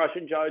without a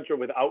Russian judge or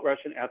without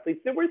Russian athletes,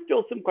 there were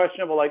still some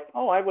questionable, like,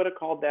 oh, I would have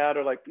called that,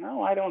 or like,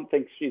 no, I don't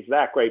think she's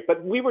that great.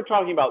 But we were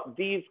talking about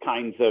these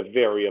kinds of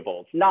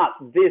variables,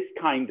 not this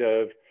kind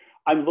of,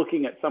 I'm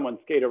looking at someone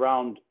skate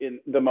around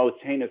in the most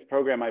heinous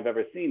program I've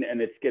ever seen,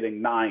 and it's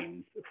getting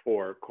 9s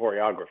for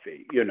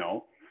choreography, you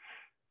know?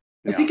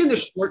 I think in the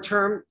short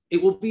term,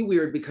 it will be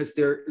weird because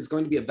there is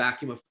going to be a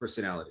vacuum of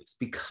personalities,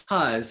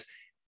 because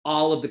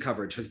all of the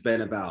coverage has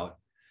been about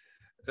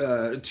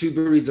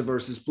Tutberidze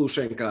versus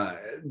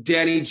Blushenka,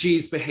 Danny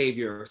G's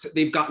behavior. So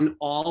they've gotten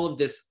all of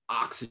this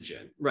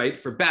oxygen, right,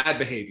 for bad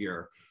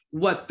behavior,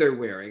 what they're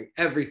wearing,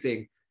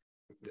 everything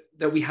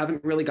that we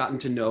haven't really gotten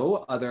to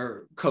know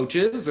other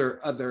coaches or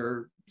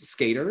other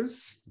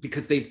skaters,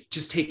 because they've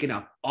just taken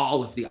up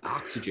all of the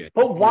oxygen.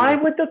 But why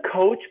would the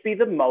coach be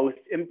the most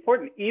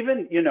important?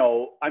 Even, you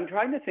know, I'm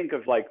trying to think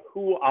of like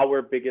who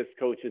our biggest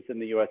coaches in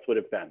the US would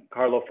have been.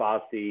 Carlo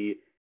Fassi,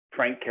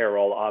 Frank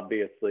Carroll,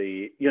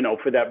 obviously, you know,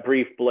 for that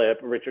brief blip.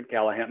 Richard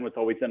Callahan was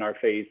always in our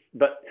face,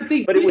 but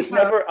it was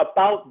never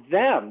about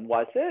them,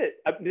 was it?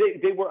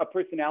 They were a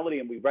personality,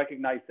 and we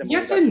recognized them.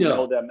 Yes and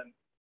no.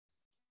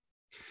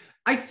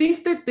 I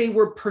think that they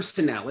were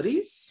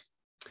personalities.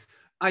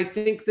 I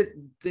think that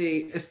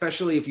they,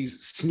 especially if you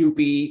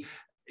Snoopy,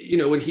 you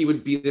know, when he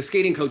would be the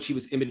skating coach, he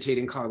was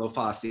imitating Carlo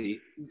Fassi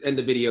and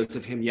the videos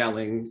of him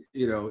yelling,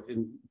 you know,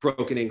 in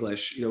broken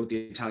English, you know, with the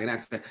Italian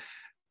accent.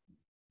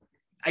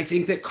 I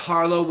think that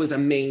Carlo was a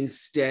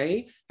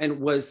mainstay and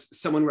was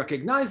someone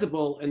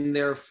recognizable and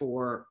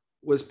therefore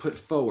was put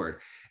forward.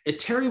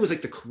 Eteri was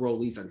like the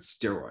Carollis on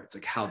steroids,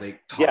 like how they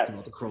talked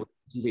about the Carollis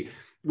on TV,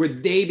 where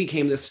they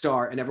became the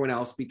star and everyone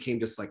else became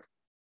just like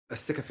a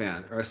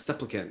sycophant or a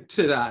supplicant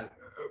to that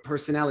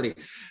personality.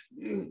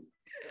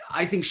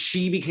 I think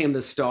she became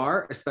the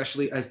star,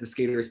 especially as the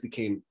skaters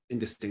became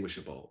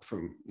indistinguishable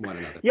from one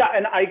another. Yeah,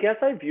 and I guess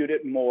I viewed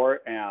it more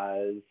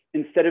as,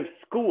 instead of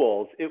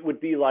schools, it would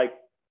be like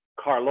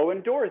Carlo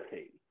and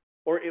Dorothy,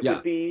 or it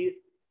would be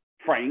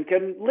Frank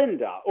and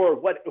Linda,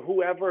 or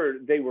whoever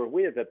they were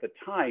with at the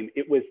time.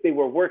 It was, they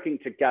were working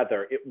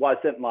together. It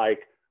wasn't like,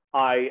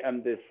 I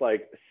am this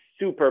like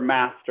super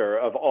master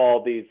of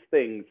all these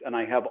things and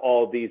I have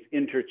all these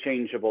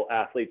interchangeable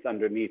athletes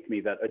underneath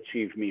me that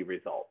achieve me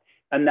results.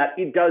 And that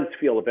it does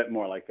feel a bit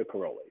more like the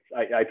Carollis.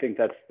 I think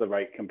that's the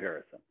right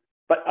comparison.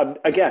 But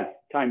again,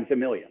 times a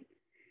million.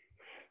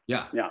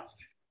 Yeah. Yeah.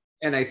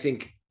 And I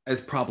think as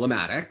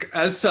problematic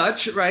as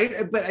such,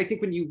 right? But I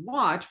think when you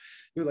watch,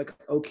 you're like,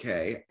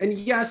 okay. And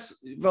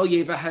yes,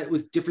 Valjeva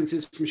was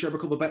differences from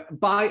Sherbakova, but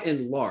by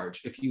and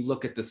large, if you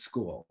look at the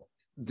school,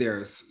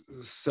 there's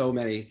so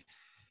many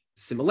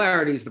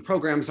similarities. The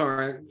programs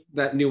aren't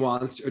that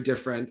nuanced or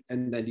different.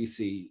 And then you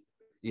see,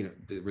 you know,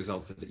 the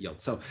results that it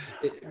yields. So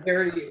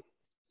very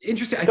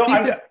interesting. I just think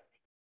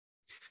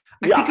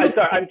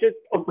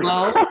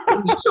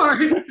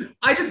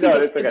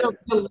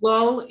the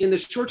lull in the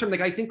short term,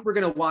 like I think we're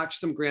going to watch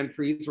some Grand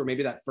Prix where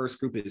maybe that first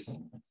group is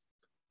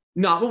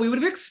not what we would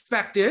have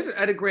expected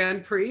at a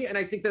Grand Prix. And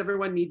I think that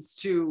everyone needs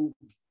to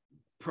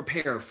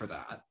prepare for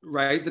that,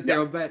 right?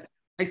 But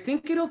I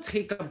think it'll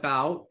take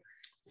about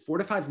 4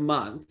 to 5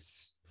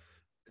 months.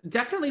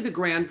 Definitely the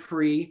Grand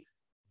Prix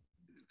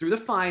through the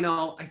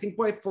final. I think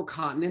by Four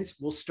Continents,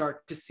 we'll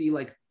start to see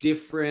like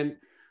different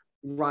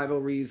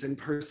rivalries and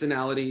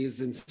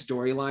personalities and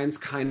storylines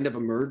kind of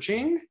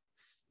emerging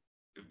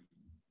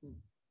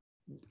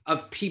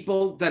of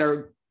people that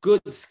are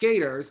good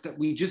skaters that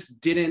we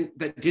just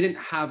didn't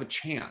have a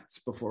chance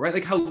before, right?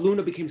 Like how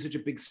Luna became such a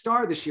big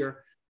star this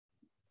year.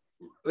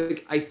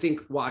 Like I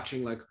think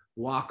watching like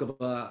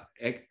Wakaba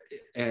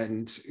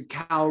and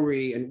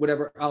Cowrie and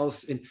whatever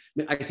else, and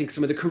I think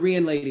some of the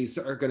Korean ladies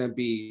are going to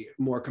be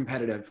more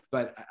competitive.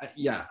 But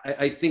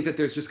I think that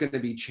there's just going to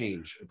be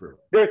change.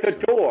 There's a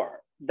door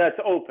that's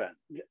open,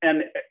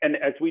 and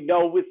as we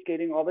know with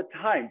skating all the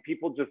time,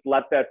 people just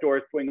let that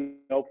door swing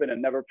open and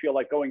never feel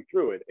like going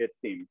through it, it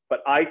seems.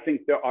 But I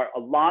think there are a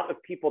lot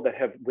of people that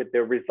have, with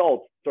their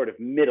results, sort of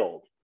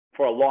middled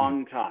for a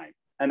long time.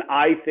 And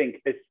I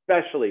think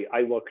especially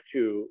I look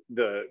to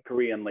the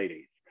Korean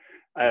ladies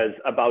as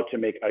about to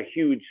make a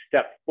huge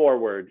step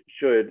forward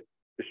should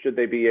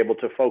they be able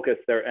to focus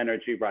their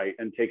energy right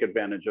and take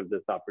advantage of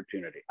this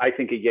opportunity. I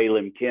think a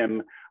Yelim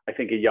Kim, I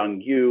think a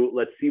Young Yu.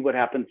 Let's see what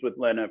happens with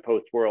Lena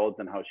post-Worlds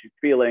and how she's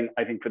feeling.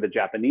 I think for the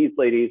Japanese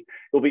ladies,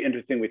 it'll be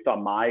interesting. We saw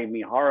Mai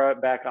Mihara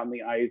back on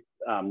the ice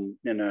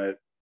in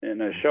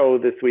a show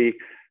this week.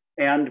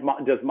 And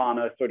does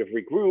Mana sort of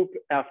regroup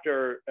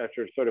after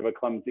sort of a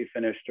clumsy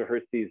finish to her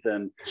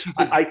season?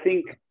 I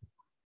think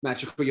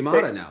Machiko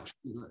Yamada now.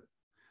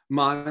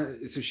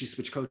 Mana, so she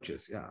switched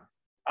coaches, yeah.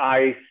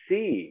 I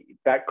see.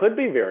 That could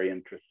be very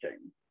interesting.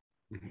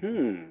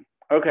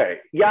 Okay.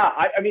 Yeah,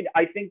 I mean,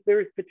 I think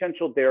there's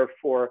potential there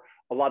for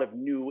a lot of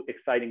new,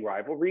 exciting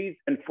rivalries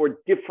and for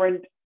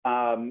different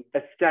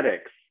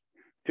aesthetics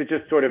to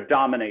just sort of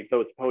dominate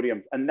those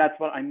podiums. And that's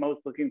what I'm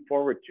most looking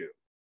forward to.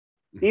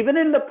 Even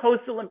in the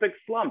post-Olympic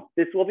slump,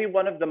 this will be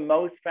one of the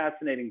most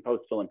fascinating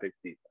post-Olympic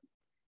seasons.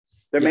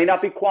 There may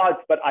not be quads,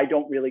 but I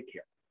don't really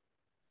care.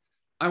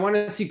 I want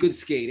to see good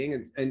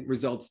skating and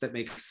results that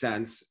make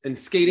sense, and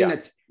skating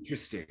that's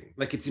interesting,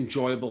 like it's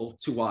enjoyable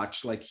to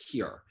watch, like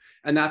here.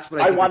 And that's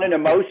what I want, an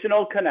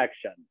emotional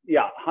connection.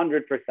 Yeah,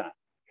 100%.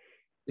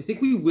 I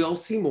think we will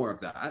see more of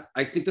that.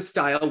 I think the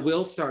style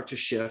will start to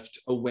shift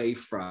away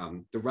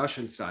from the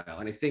Russian style.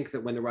 And I think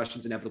that when the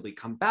Russians inevitably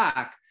come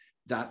back,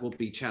 that will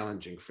be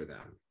challenging for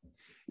them.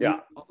 Yeah.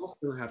 You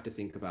also have to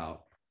think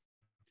about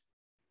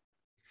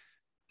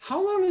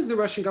how long is the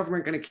Russian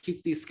government going to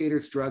keep these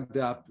skaters drugged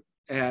up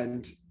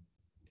and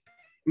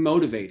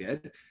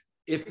motivated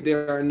if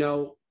there are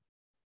no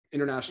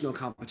international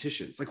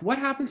competitions? Like what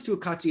happens to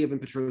Akatiev and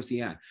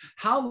Petrosian?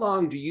 How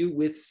long do you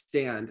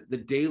withstand the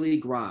daily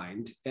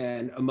grind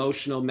and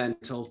emotional,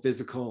 mental,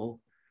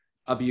 physical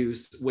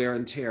abuse, wear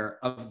and tear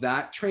of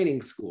that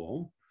training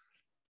school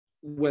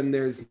when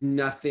there's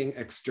nothing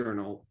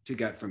external to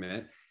get from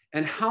it?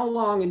 And how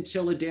long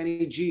until a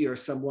Danny G or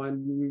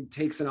someone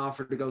takes an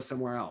offer to go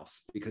somewhere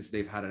else because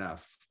they've had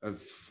enough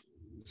of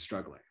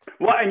struggling?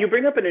 Well, and you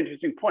bring up an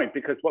interesting point,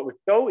 because what was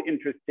so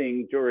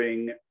interesting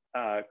during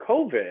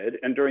COVID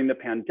and during the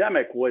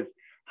pandemic was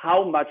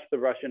how much the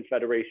Russian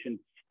Federation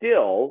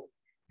still,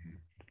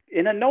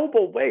 in a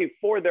noble way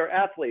for their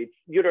athletes,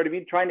 you know what I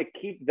mean, trying to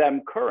keep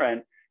them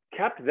current,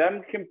 kept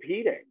them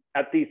competing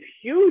at these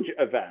huge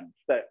events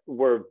that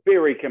were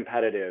very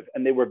competitive,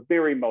 and they were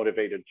very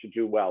motivated to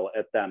do well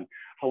at them.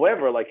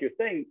 However, like you're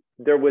saying,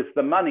 there was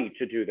the money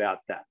to do that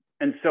then.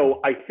 And so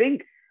I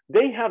think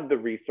they have the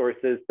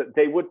resources that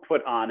they would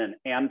put on an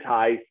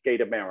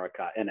anti-Skate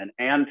America and an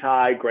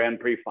anti-Grand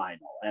Prix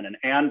final and an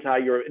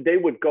anti-Euro. They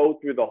would go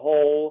through the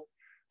whole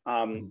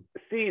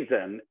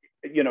season,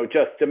 you know,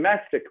 just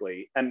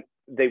domestically, and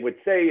they would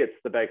say it's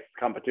the best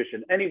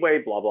competition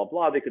anyway, blah, blah,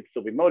 blah. They could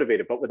still be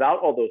motivated, but without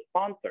all those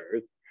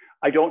sponsors,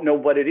 I don't know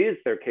what it is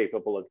they're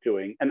capable of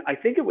doing. And I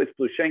think it was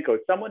Plushenko,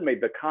 someone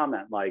made the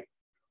comment like,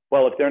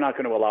 well, if they're not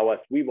going to allow us,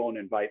 we won't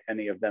invite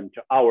any of them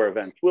to our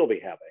events we'll be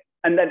having.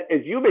 And then as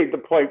you made the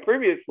point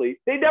previously,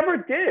 they never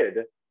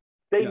did.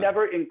 They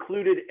never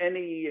included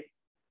any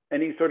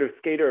sort of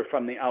skater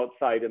from the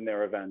outside in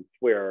their events,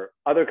 where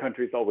other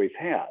countries always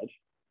had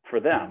for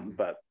them.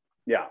 But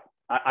yeah,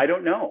 I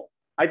don't know.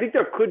 I think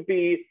there could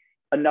be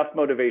enough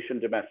motivation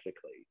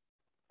domestically,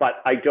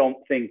 but I don't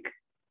think,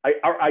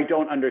 I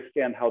don't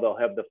understand how they'll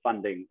have the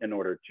funding in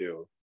order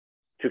to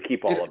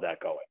keep all of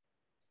that going.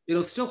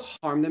 It'll still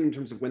harm them in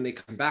terms of when they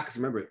come back, because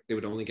remember, they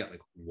would only get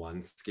like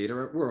one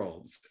skater at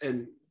Worlds.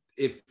 And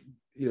if,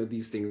 you know,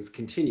 these things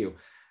continue,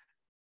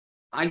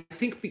 I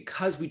think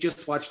because we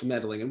just watched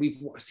medaling and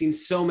we've seen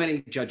so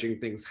many judging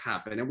things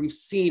happen, and we've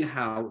seen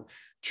how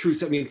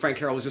Trusova, I mean, Frank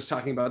Harrell was just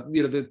talking about,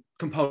 you know, the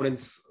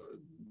components,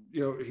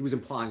 you know, he was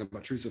implying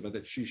about Trusova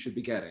that she should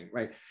be getting,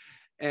 right?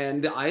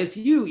 And the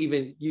ISU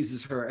even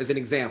uses her as an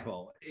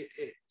example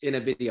in a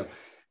video.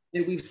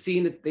 And we've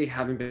seen that they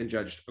haven't been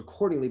judged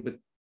accordingly, but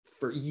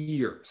for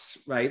years,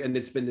 right? And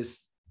it's been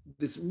this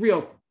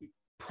real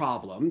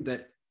problem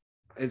that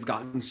has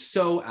gotten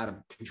so out of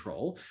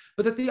control,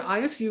 but that the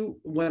ISU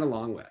went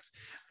along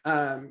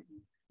with.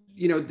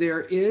 You know,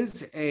 there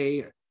is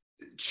a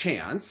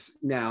chance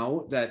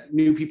now that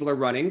new people are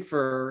running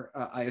for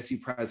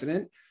ISU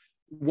president.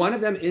 One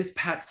of them is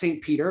Pat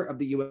St. Peter of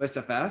the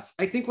USFS.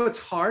 I think what's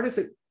hard is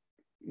that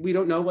we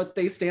don't know what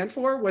they stand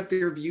for, what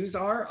their views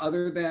are,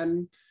 other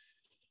than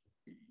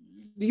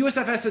the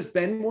USFS has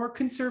been more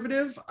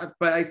conservative,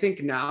 but I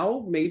think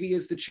now maybe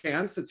is the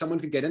chance that someone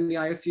could get in the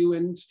ISU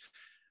and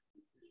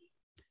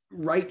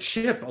right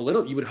ship a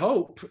little, you would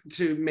hope,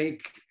 to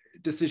make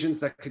decisions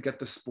that could get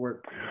the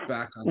sport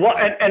back on. Well,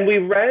 and we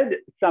read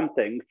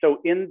something. So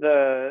in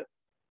the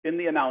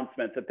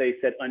announcement that they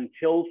said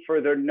until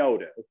further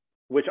notice,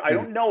 which I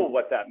don't know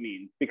what that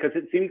means, because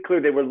it seemed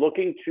clear they were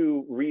looking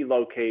to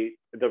relocate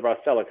the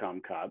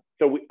Rostelecom Cup.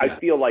 So I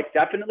feel like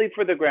definitely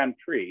for the Grand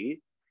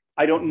Prix.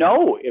 I don't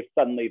know if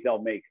suddenly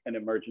they'll make an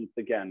emergence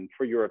again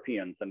for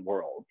Europeans and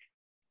Worlds.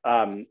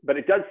 But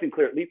it does seem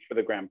clear, at least for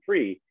the Grand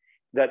Prix,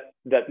 that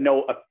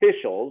no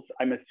officials,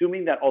 I'm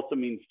assuming that also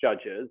means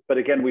judges. But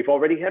again, we've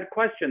already had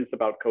questions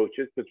about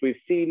coaches, because we've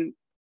seen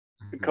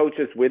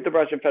coaches with the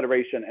Russian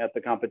Federation at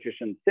the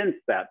competition since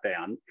that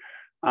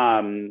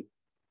ban.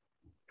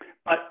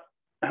 But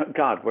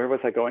God, where was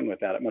I going with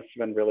that? It must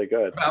have been really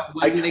good.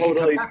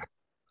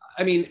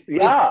 I mean,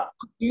 it's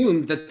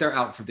assumed that they're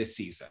out for this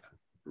season,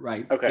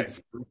 right? Okay.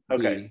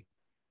 Okay.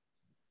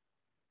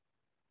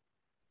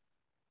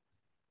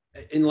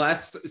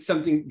 Unless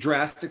something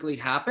drastically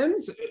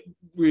happens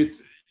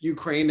with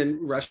Ukraine and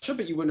Russia,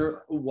 but you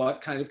wonder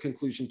what kind of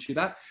conclusion to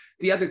that.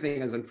 The other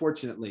thing is,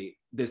 unfortunately,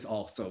 this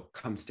also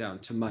comes down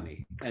to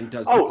money. And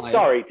does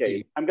sorry,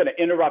 Dave. I'm going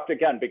to interrupt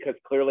again, because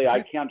clearly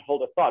I can't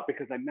hold a thought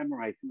because I'm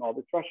memorizing all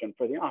this Russian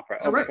for the opera.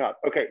 Oh my God.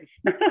 Okay.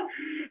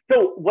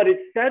 So what it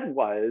said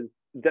was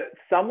that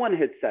someone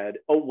had said,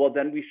 oh, well,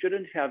 then we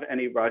shouldn't have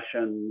any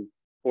Russians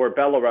or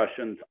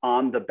Belarusians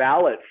on the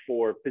ballot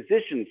for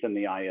positions in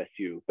the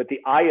ISU. But the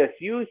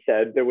ISU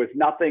said there was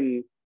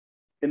nothing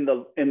in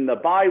the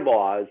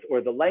bylaws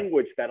or the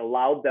language that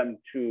allowed them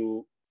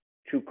to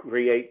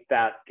create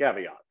that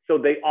caveat. So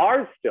they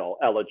are still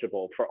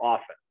eligible for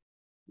office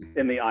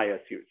in the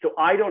ISU. So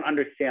I don't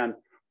understand,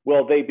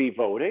 will they be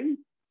voting?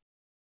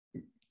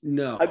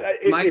 No,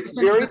 my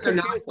understanding is that they're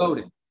not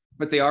voting,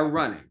 but they are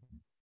running.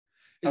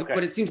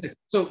 But it seems like,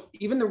 so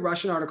even the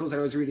Russian articles that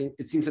I was reading,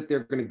 it seems that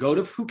they're going to go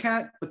to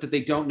Phuket, but that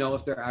they don't know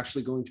if they're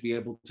actually going to be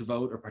able to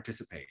vote or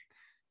participate.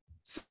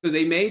 So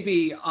they may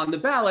be on the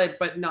ballot,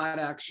 but not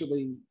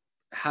actually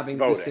having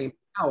voting. The same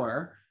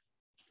power.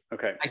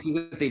 Okay. I think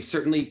that they've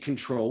certainly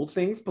controlled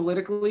things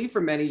politically for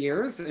many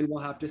years, and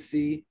we'll have to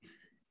see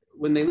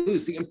when they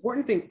lose. The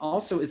important thing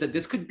also is that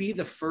this could be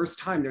the first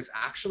time there's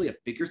actually a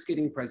figure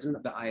skating president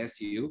of the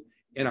ISU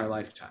in our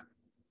lifetime.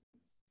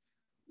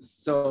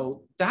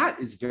 So that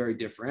is very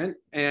different,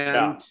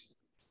 and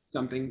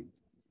something,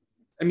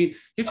 I mean,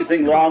 you have to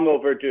think long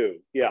overdue.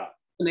 Yeah.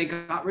 When they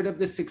got rid of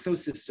the 6-0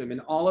 system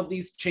and all of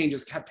these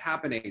changes kept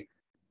happening.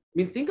 I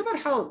mean, think about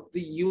how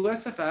the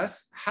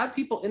USFS had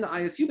people in the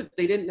ISU, but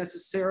they didn't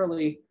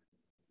necessarily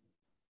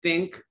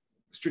think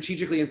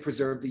strategically and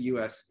preserve the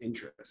US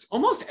interests.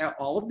 Almost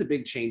all of the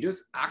big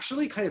changes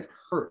actually kind of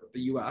hurt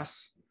the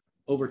US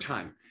over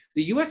time.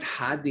 The US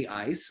had the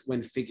ice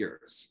when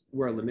figures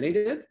were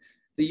eliminated.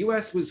 The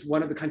US was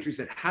one of the countries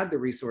that had the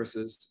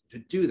resources to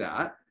do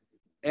that.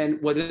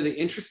 And one of the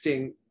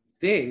interesting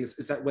things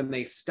is that when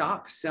they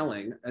stopped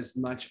selling as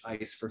much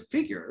ice for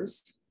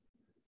figures,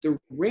 the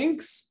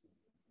rinks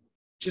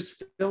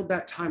just filled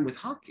that time with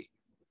hockey.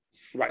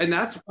 Right. And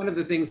that's one of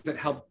the things that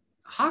helped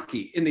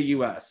hockey in the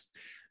US.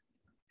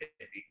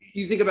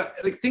 You think about,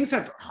 like, things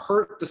have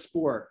hurt the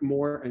sport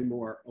more and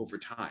more over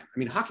time. I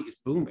mean, hockey is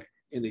booming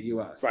in the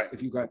US. Right.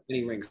 If you've got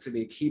any rinks, I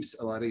mean, it keeps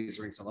a lot of these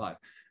rinks alive.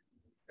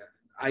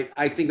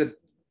 I think that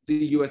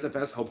the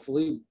USFS,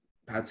 hopefully,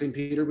 Pat St.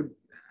 Peter would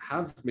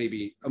have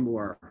maybe a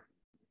more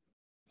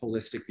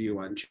holistic view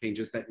on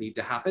changes that need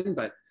to happen,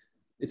 but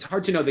it's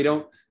hard to know. They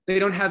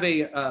don't have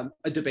a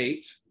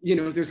debate. You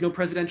know, there's no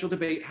presidential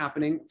debate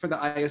happening for the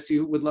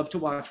ISU. Would love to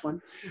watch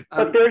one.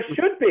 But there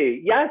should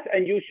be, yes,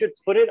 and you should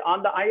put it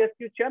on the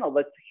ISU channel.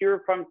 Let's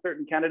hear from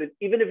certain candidates,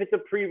 even if it's a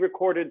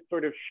pre-recorded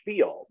sort of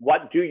spiel.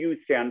 What do you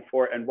stand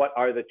for, and what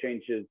are the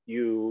changes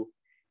you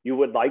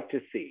would like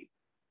to see?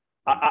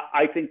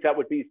 I think that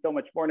would be so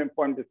much more an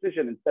informed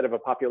decision instead of a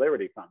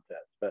popularity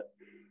contest. But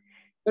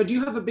do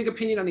you have a big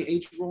opinion on the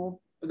age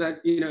rule?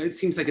 That, you know, it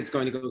seems like it's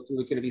going to go through,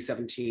 it's going to be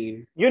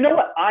 17. You know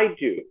what, I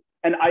do.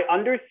 And I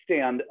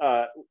understand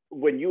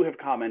when you have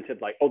commented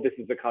like, oh, this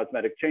is a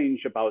cosmetic change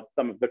about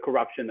some of the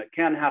corruption that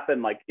can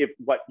happen. Like, if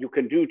what you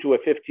can do to a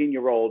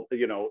 15-year-old,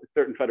 you know,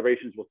 certain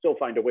federations will still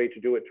find a way to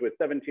do it to a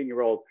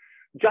 17-year-old.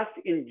 Just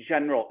in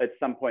general, at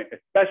some point,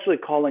 especially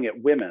calling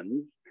it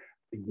women's,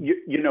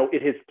 you know,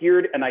 it has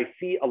geared, and I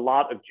see a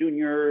lot of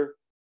junior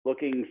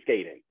looking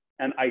skating.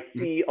 And I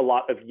see a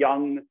lot of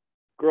young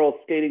girls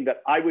skating that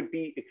I would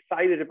be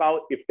excited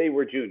about if they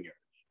were juniors.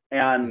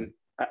 And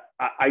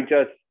I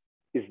just,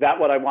 is that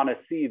what I want to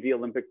see the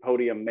Olympic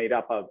podium made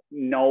up of?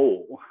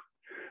 No.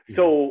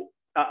 So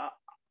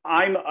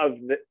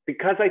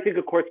because I think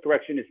a course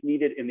correction is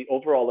needed in the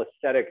overall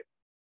aesthetic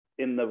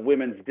in the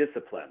women's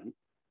discipline,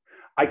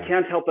 I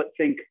can't help but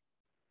think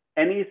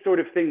any sort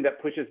of thing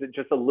that pushes it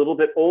just a little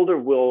bit older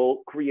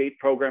will create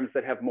programs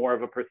that have more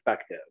of a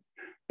perspective,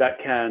 that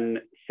can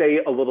say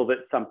a little bit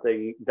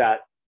something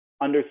that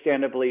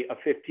understandably a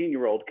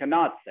 15-year-old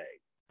cannot say.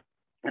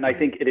 And I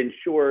think it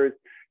ensures,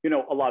 you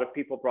know, a lot of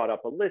people brought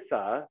up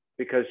Alyssa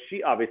because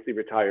she obviously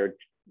retired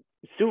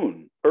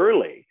soon,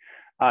 early.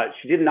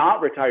 She did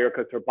not retire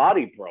because her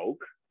body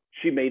broke.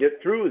 She made it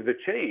through the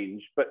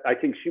change, but I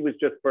think she was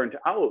just burnt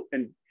out.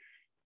 And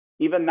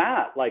even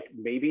that, like,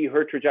 maybe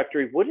her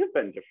trajectory would have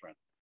been different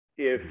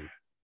if,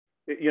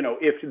 you know,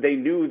 if they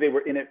knew they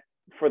were in it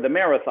for the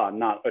marathon,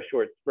 not a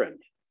short sprint.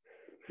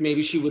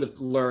 Maybe she would have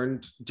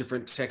learned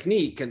different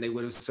technique and they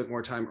would have spent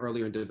more time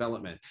earlier in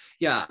development.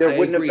 Yeah. There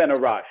wouldn't have been a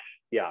rush.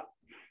 Yeah.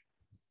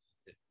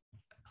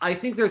 I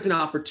think there's an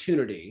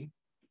opportunity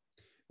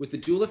with the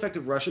dual effect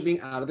of Russia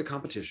being out of the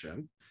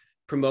competition,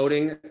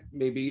 promoting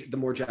maybe the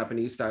more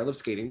Japanese style of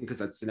skating, because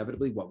that's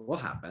inevitably what will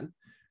happen.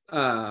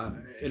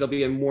 It'll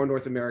be a more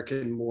North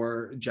American,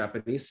 more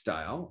Japanese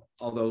style,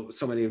 although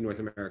so many of North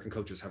American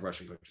coaches have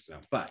Russian coaches now,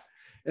 but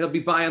it'll be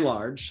by and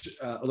large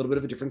a little bit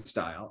of a different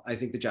style. I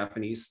think the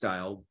Japanese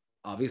style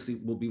obviously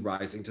will be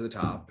rising to the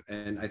top,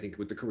 and I think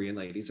with the Korean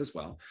ladies as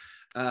well.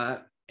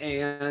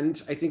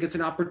 And I think it's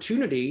an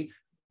opportunity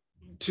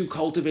to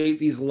cultivate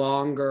these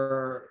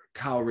longer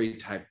Kaori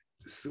type,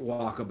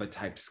 Wakaba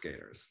type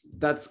skaters.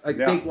 That's, I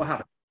think, will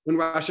happen. When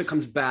Russia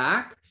comes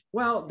back,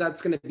 well,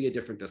 that's going to be a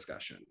different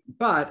discussion.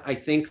 But I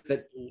think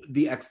that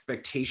the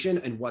expectation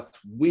and what's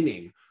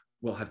winning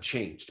will have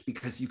changed,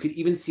 because you could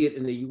even see it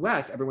in the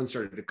US. Everyone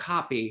started to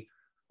copy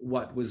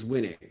what was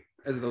winning,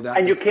 as though that.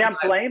 And you can't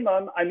blame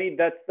them. I mean,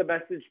 that's the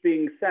message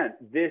being sent.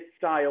 This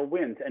style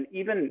wins. And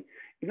even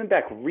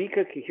back,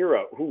 Rika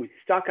Kihira, who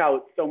stuck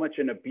out so much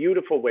in a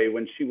beautiful way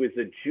when she was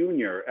a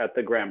junior at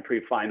the Grand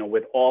Prix final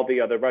with all the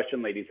other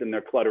Russian ladies in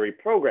their cluttery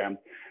program,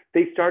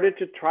 they started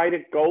to try to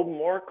go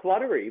more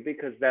cluttery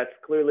because that's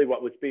clearly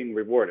what was being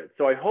rewarded.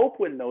 So I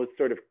hope when those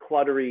sort of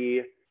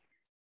cluttery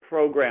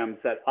programs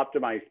that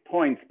optimize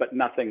points, but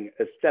nothing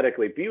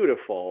aesthetically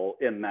beautiful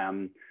in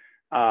them,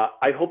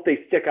 I hope they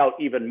stick out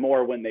even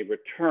more when they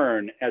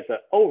return as a,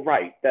 oh,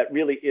 right, that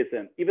really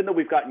isn't, even though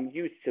we've gotten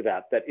used to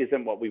that, that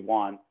isn't what we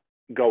want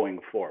going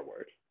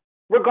forward,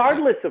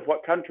 regardless of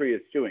what country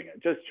is doing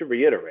it, just to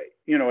reiterate,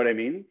 you know what I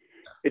mean?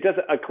 It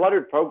doesn't, a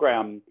cluttered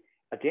program,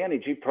 a Danny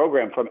G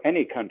program from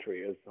any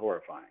country is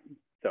horrifying,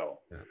 so.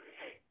 Yeah.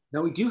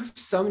 Now we do have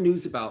some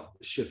news about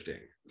shifting.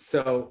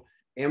 So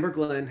Amber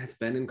Glenn has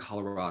been in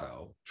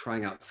Colorado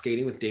trying out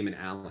skating with Damon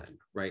Allen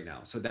right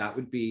now. So that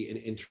would be an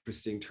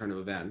interesting turn of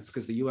events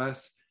because the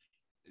US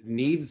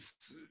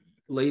needs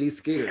lady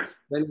skaters.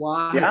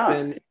 Benoit has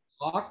been in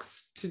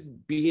talks to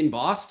be in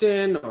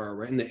Boston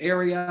or in the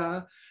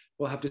area.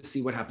 We'll have to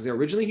see what happens there.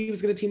 Originally, he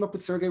was going to team up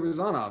with Sergei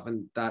Razanov,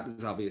 and that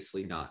is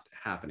obviously not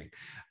happening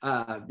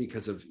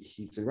because of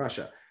he's in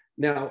Russia.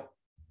 Now,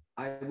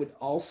 I would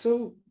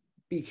also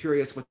be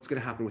curious what's going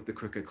to happen with the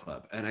cricket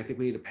club. And I think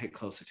we need to pay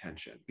close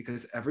attention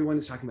because everyone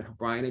is talking about how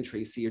Brian and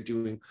Tracy are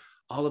doing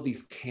all of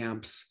these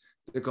camps.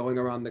 They're going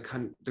around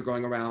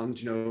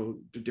you know,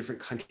 to different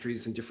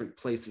countries and different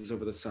places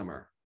over the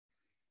summer.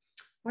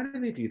 Why do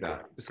they do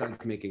that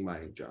besides making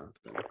money,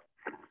 Jonathan?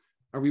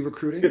 Are we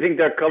recruiting? Do you think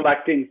they're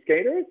collecting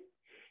skaters?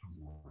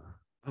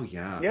 Oh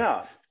yeah.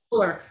 Yeah.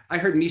 Or I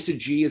heard Misa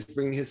G is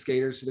bringing his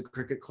skaters to the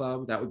cricket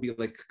club. That would be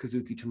like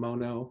Kazuki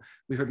Tomono.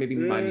 We heard maybe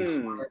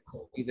Mami Hart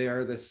will be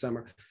there this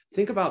summer.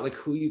 Think about like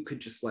who you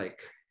could just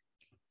like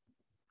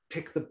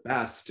pick the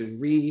best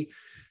and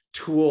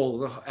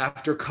retool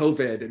after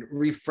COVID and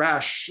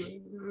refresh.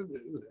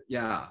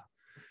 Yeah.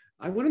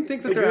 I wouldn't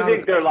think that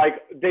they're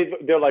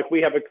like,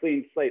 we have a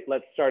clean slate.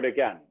 Let's start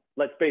again.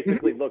 Let's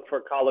basically look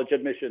for college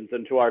admissions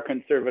into our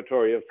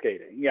conservatory of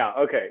skating. Yeah.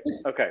 Okay.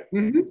 Okay.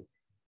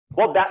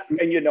 Well,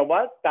 and you know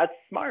what? That's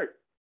smart.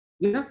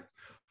 Yeah.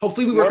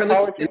 Hopefully we work on this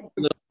a little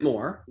bit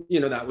more. You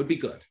know, that would be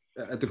good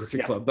at the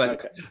cricket club.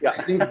 But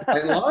I think by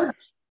and large,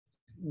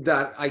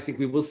 that I think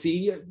we will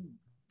see.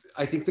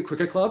 I think the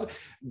cricket club,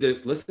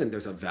 there's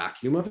a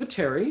vacuum of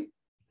eteri.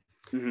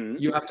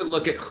 You have to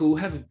look at who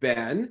have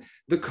been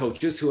the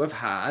coaches who have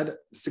had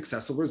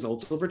successful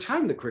results over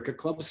time. The cricket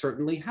club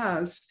certainly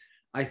has.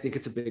 I think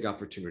it's a big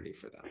opportunity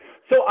for them.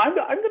 So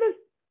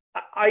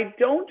I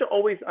don't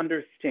always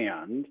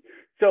understand.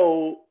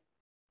 So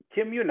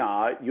Kim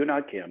Yuna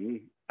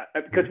Kim,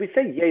 because we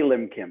say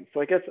Yelim Kim.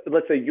 So I guess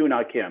let's say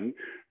Yuna Kim.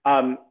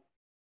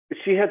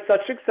 She had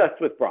such success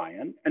with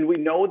Brian, and we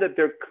know that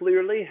there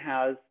clearly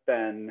has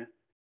been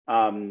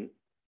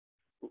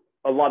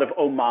a lot of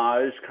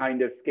homage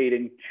kind of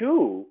skating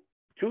to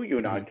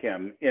Yuna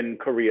Kim in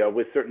Korea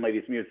with certain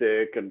ladies'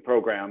 music and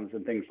programs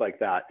and things like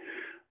that.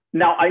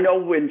 Now, I know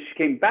when she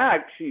came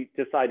back, she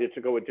decided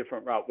to go a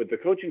different route with the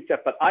coaching staff,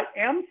 but I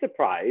am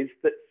surprised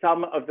that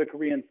some of the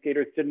Korean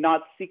skaters did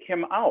not seek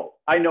him out.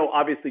 I know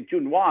obviously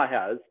Junhwa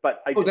has,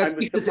 but I was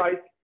surprised.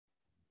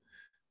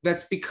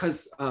 That's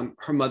because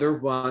her mother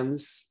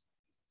runs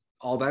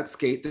All That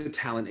Skate, the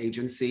talent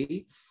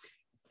agency.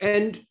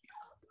 And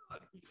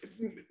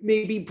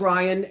maybe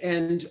Brian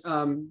and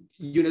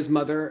Yuna's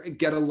mother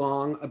get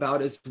along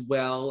about as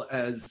well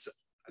as...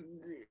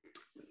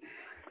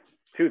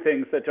 Two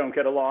things that don't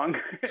get along.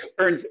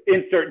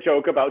 Insert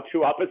joke about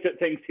two opposite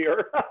things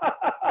here.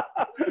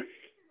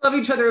 Love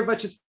each other as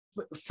much as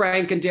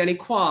Frank and Danny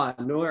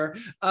Kwan, or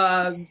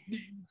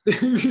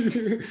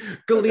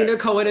Galina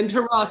Cohen and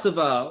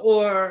Tarasova,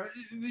 or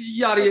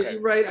yada,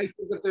 right? I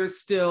think that there's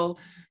still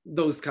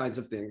those kinds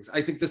of things.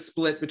 I think the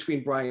split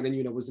between Brian and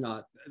Yuna was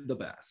not the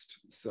best.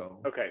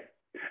 So okay,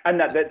 and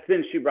that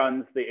since she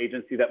runs the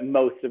agency that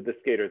most of the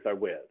skaters are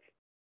with.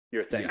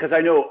 You're saying, because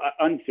I know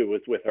Unsu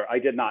was with her. I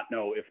did not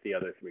know if the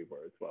other three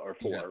were as well, or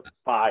four, or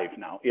five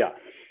now. Yeah.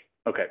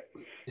 Okay.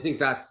 I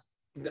think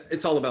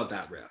it's all about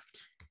that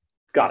rift.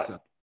 Got it.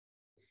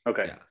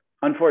 Okay. Yeah.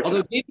 Unfortunately.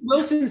 Although David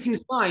Wilson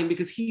seems fine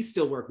because he's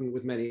still working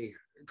with many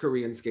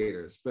Korean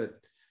skaters. But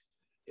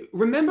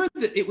remember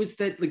that it was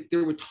that like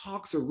there were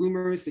talks or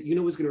rumors that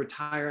Yuna was going to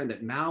retire and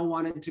that Mao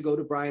wanted to go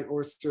to Brian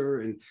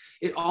Orster, and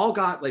it all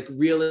got like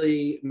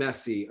really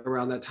messy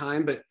around that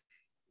time. But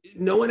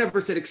no one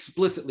ever said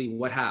explicitly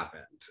what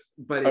happened,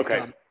 but it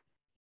got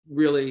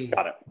really,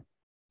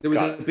 there was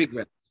a big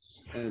rift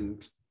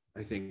and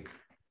I think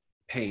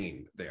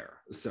pain there.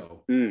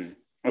 So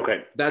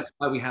that's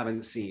why we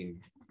haven't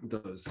seen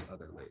those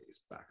other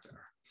ladies back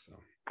there. So,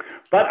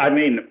 but I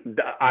mean,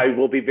 I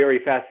will be very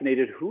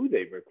fascinated who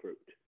they recruit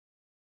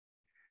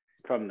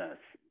from this.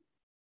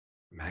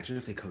 Imagine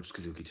if they coached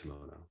Kazuki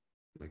Tomono.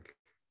 Like,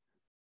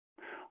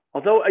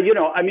 although, you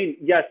know, I mean,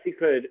 yes, he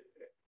could,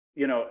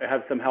 you know,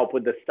 have some help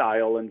with the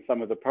style and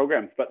some of the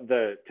programs, but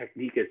the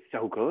technique is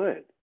so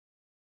good.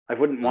 I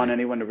wouldn't want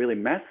anyone to really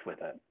mess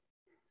with it.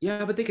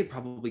 Yeah, but they could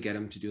probably get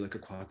him to do like a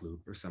quad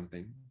loop or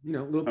something, you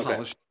know, a little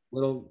polish,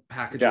 little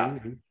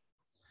packaging.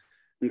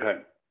 Yeah.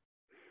 Okay.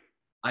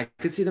 I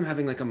could see them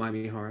having like a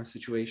Mami Hara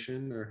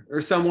situation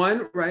or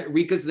someone, right?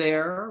 Rika's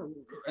there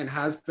and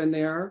has been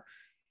there.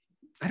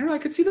 I don't know. I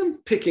could see them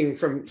picking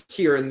from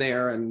here and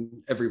there and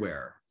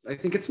everywhere. I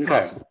think it's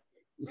possible.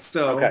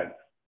 So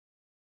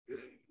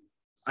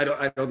I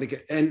don't think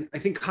it, and I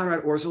think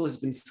Conrad Orzel has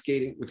been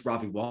skating with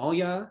Ravi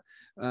Walia.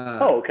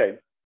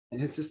 And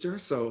his sister.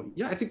 So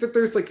yeah, I think that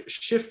there's like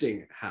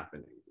shifting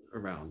happening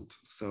around.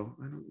 So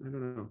I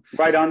don't know.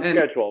 Right on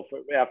schedule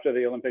for after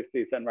the Olympic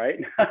season, right?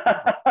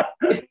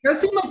 It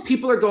does seem like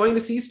people are going to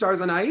see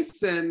Stars on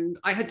Ice, and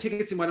I had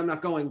tickets and when I'm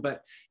not going,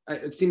 but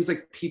it seems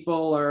like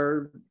people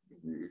are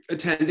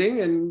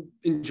attending and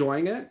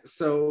enjoying it.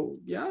 So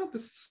yeah,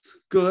 this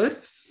is good.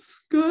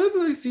 It's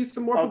good. I see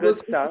some more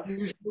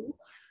publicity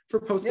for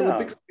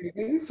post-Olympic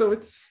skating. So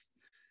it's,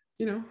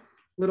 you know,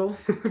 little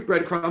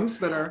breadcrumbs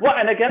that are... Well,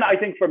 and again, I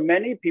think for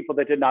many people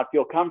that did not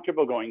feel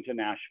comfortable going to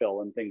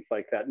Nashville and things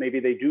like that, maybe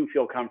they do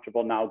feel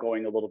comfortable now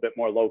going a little bit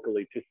more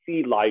locally to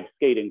see live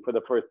skating for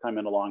the first time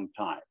in a long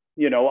time.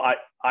 You know,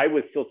 I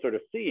was still sort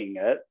of seeing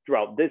it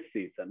throughout this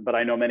season, but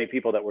I know many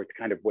people that were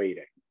kind of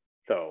waiting.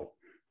 So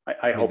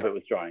I hope it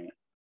was drawing it.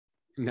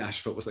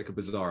 Nashville was like a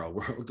bizarre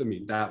world. I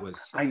mean, that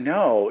was... I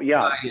know,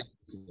 yeah.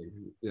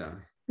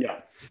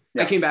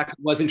 I came back,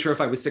 wasn't sure if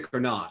I was sick or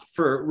not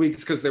for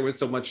weeks because there was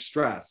so much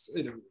stress.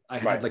 You know, I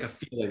had like a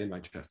feeling in my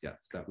chest.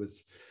 Yes, that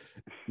was,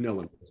 no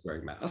one was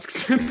wearing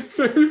masks.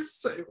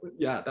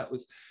 Yeah, that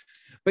was,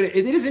 but it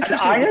is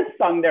interesting. And I had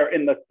sung there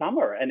in the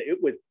summer and it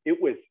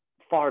was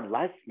far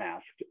less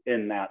masked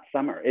in that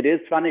summer. It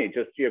is funny,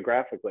 just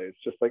geographically. It's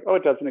just like, oh,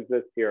 it doesn't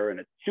exist here and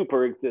it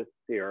super exists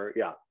here.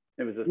 Yeah.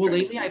 It was well,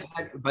 lately I've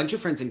had a bunch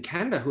of friends in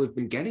Canada who have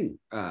been getting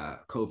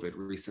COVID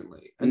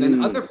recently. And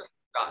then other people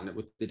have gotten it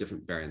with the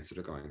different variants that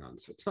are going on.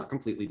 So it's not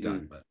completely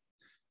done, but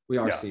we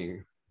are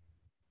seeing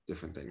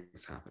different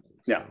things happening.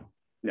 So,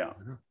 yeah.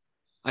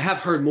 I have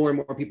heard more and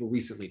more people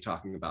recently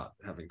talking about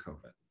having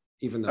COVID,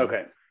 even though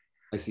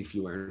I see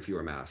fewer and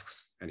fewer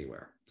masks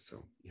anywhere.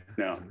 So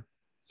yeah.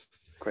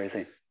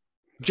 Crazy.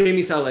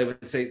 Jamie Saleh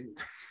would say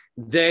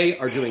they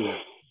are doing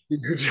it.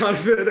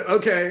 Jonathan,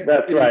 okay.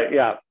 That's right.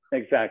 Yeah,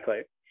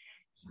 exactly.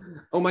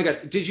 Oh my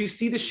God. Did you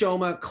see the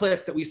Shoma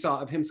clip that we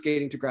saw of him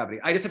skating to gravity?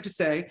 I just have to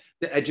say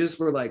the edges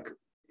were like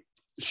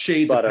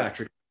shades butter. Of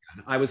Patrick.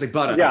 I was like,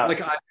 butter. Yeah.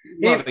 Like, I'm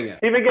loving it.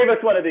 He even gave us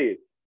one of these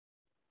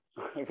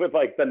with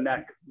like the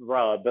neck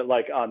rub, but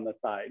like on the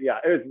side. Yeah,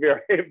 it was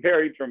very,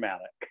 very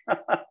dramatic.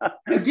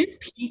 I did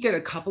peek at a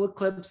couple of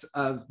clips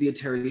of the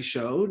Eteri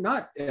show,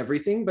 not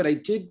everything, but I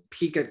did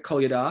peek at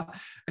Kolyada.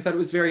 I thought it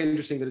was very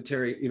interesting that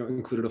Eteri,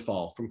 included a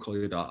fall from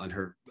Kolyada on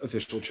her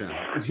official channel.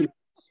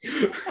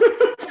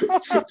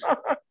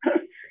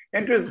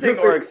 Interesting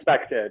or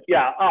expected?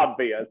 Yeah,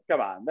 obvious. Come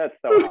on, that's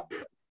so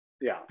obvious.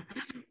 Yeah.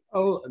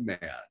 Oh man,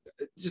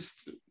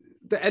 just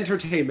the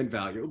entertainment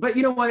value. But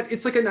you know what?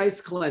 It's like a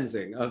nice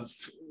cleansing of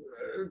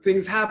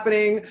things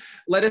happening.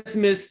 Let us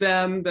miss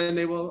them, then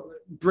they will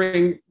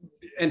bring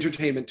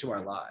entertainment to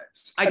our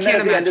lives. I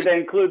can't imagine. Did they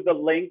include the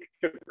link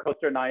to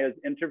Kostornaia's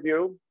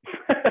interview?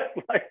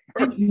 Like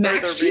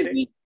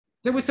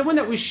there was someone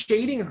that was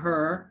shading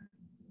her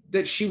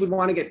that she would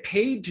want to get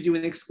paid to do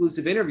an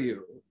exclusive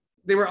interview.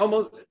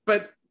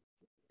 But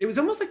it was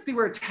almost like they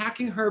were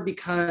attacking her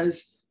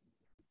because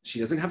she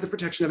doesn't have the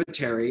protection of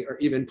Eteri or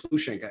even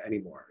Plushenka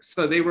anymore.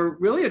 So they were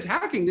really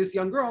attacking this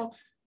young girl,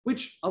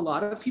 which a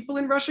lot of people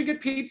in Russia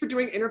get paid for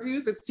doing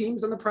interviews, it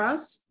seems, in the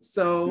press.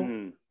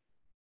 So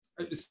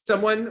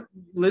someone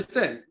that's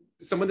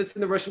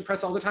in the Russian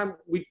press all the time,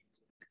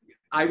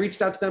 I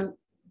reached out to them,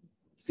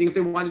 seeing if they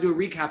wanted to do a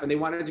recap, and they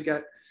wanted to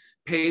get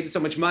paid so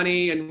much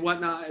money and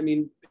whatnot. I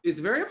mean, it's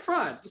very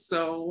upfront.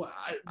 So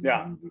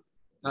the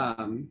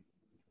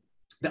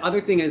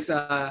other thing is,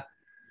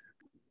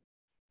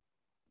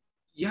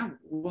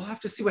 we'll have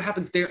to see what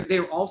happens.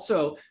 They're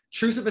also,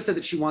 Trusova said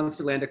that she wants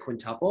to land a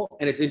quintuple.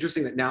 And it's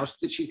interesting that now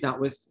that she's not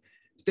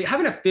they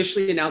haven't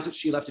officially announced that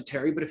she left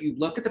Eteri, but if you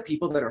look at the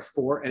people that are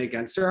for and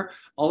against her,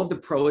 all of the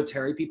pro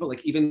Eteri people,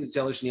 like even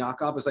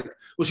Zeleznyakov was like,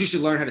 well, she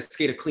should learn how to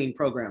skate a clean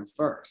program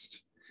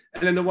first.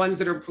 And then the ones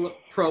that are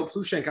pro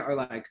Plushenka are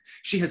like,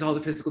 she has all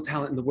the physical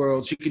talent in the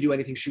world. She can do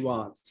anything she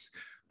wants.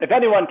 If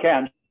anyone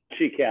can,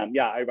 she can.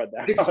 Yeah, I read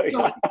that. It's so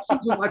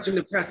much in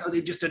the press how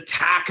they just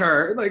attack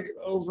her like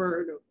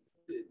over and over.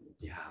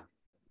 Yeah.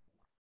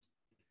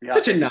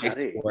 Such a nice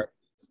sport.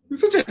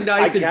 Such a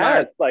nice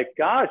environment. Like,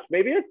 gosh,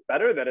 maybe it's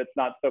better that it's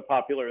not so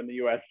popular in the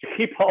US to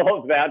keep all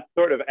of that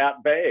sort of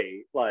at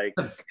bay. Like,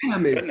 the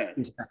fam is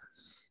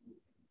intense.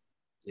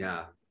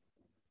 Yeah.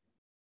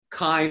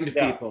 Kind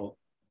people.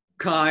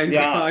 Kind.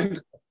 I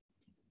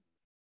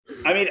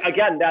mean,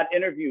 again, that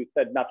interview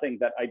said nothing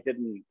that I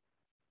didn't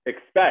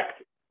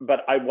expect,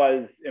 but I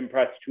was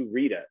impressed to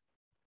read it.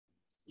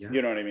 Yeah.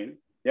 You know what I mean?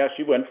 Yeah,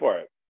 she went for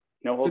it.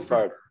 No holds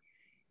barred.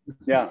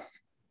 Yeah.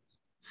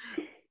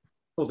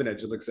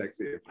 Patinage looks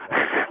sexy.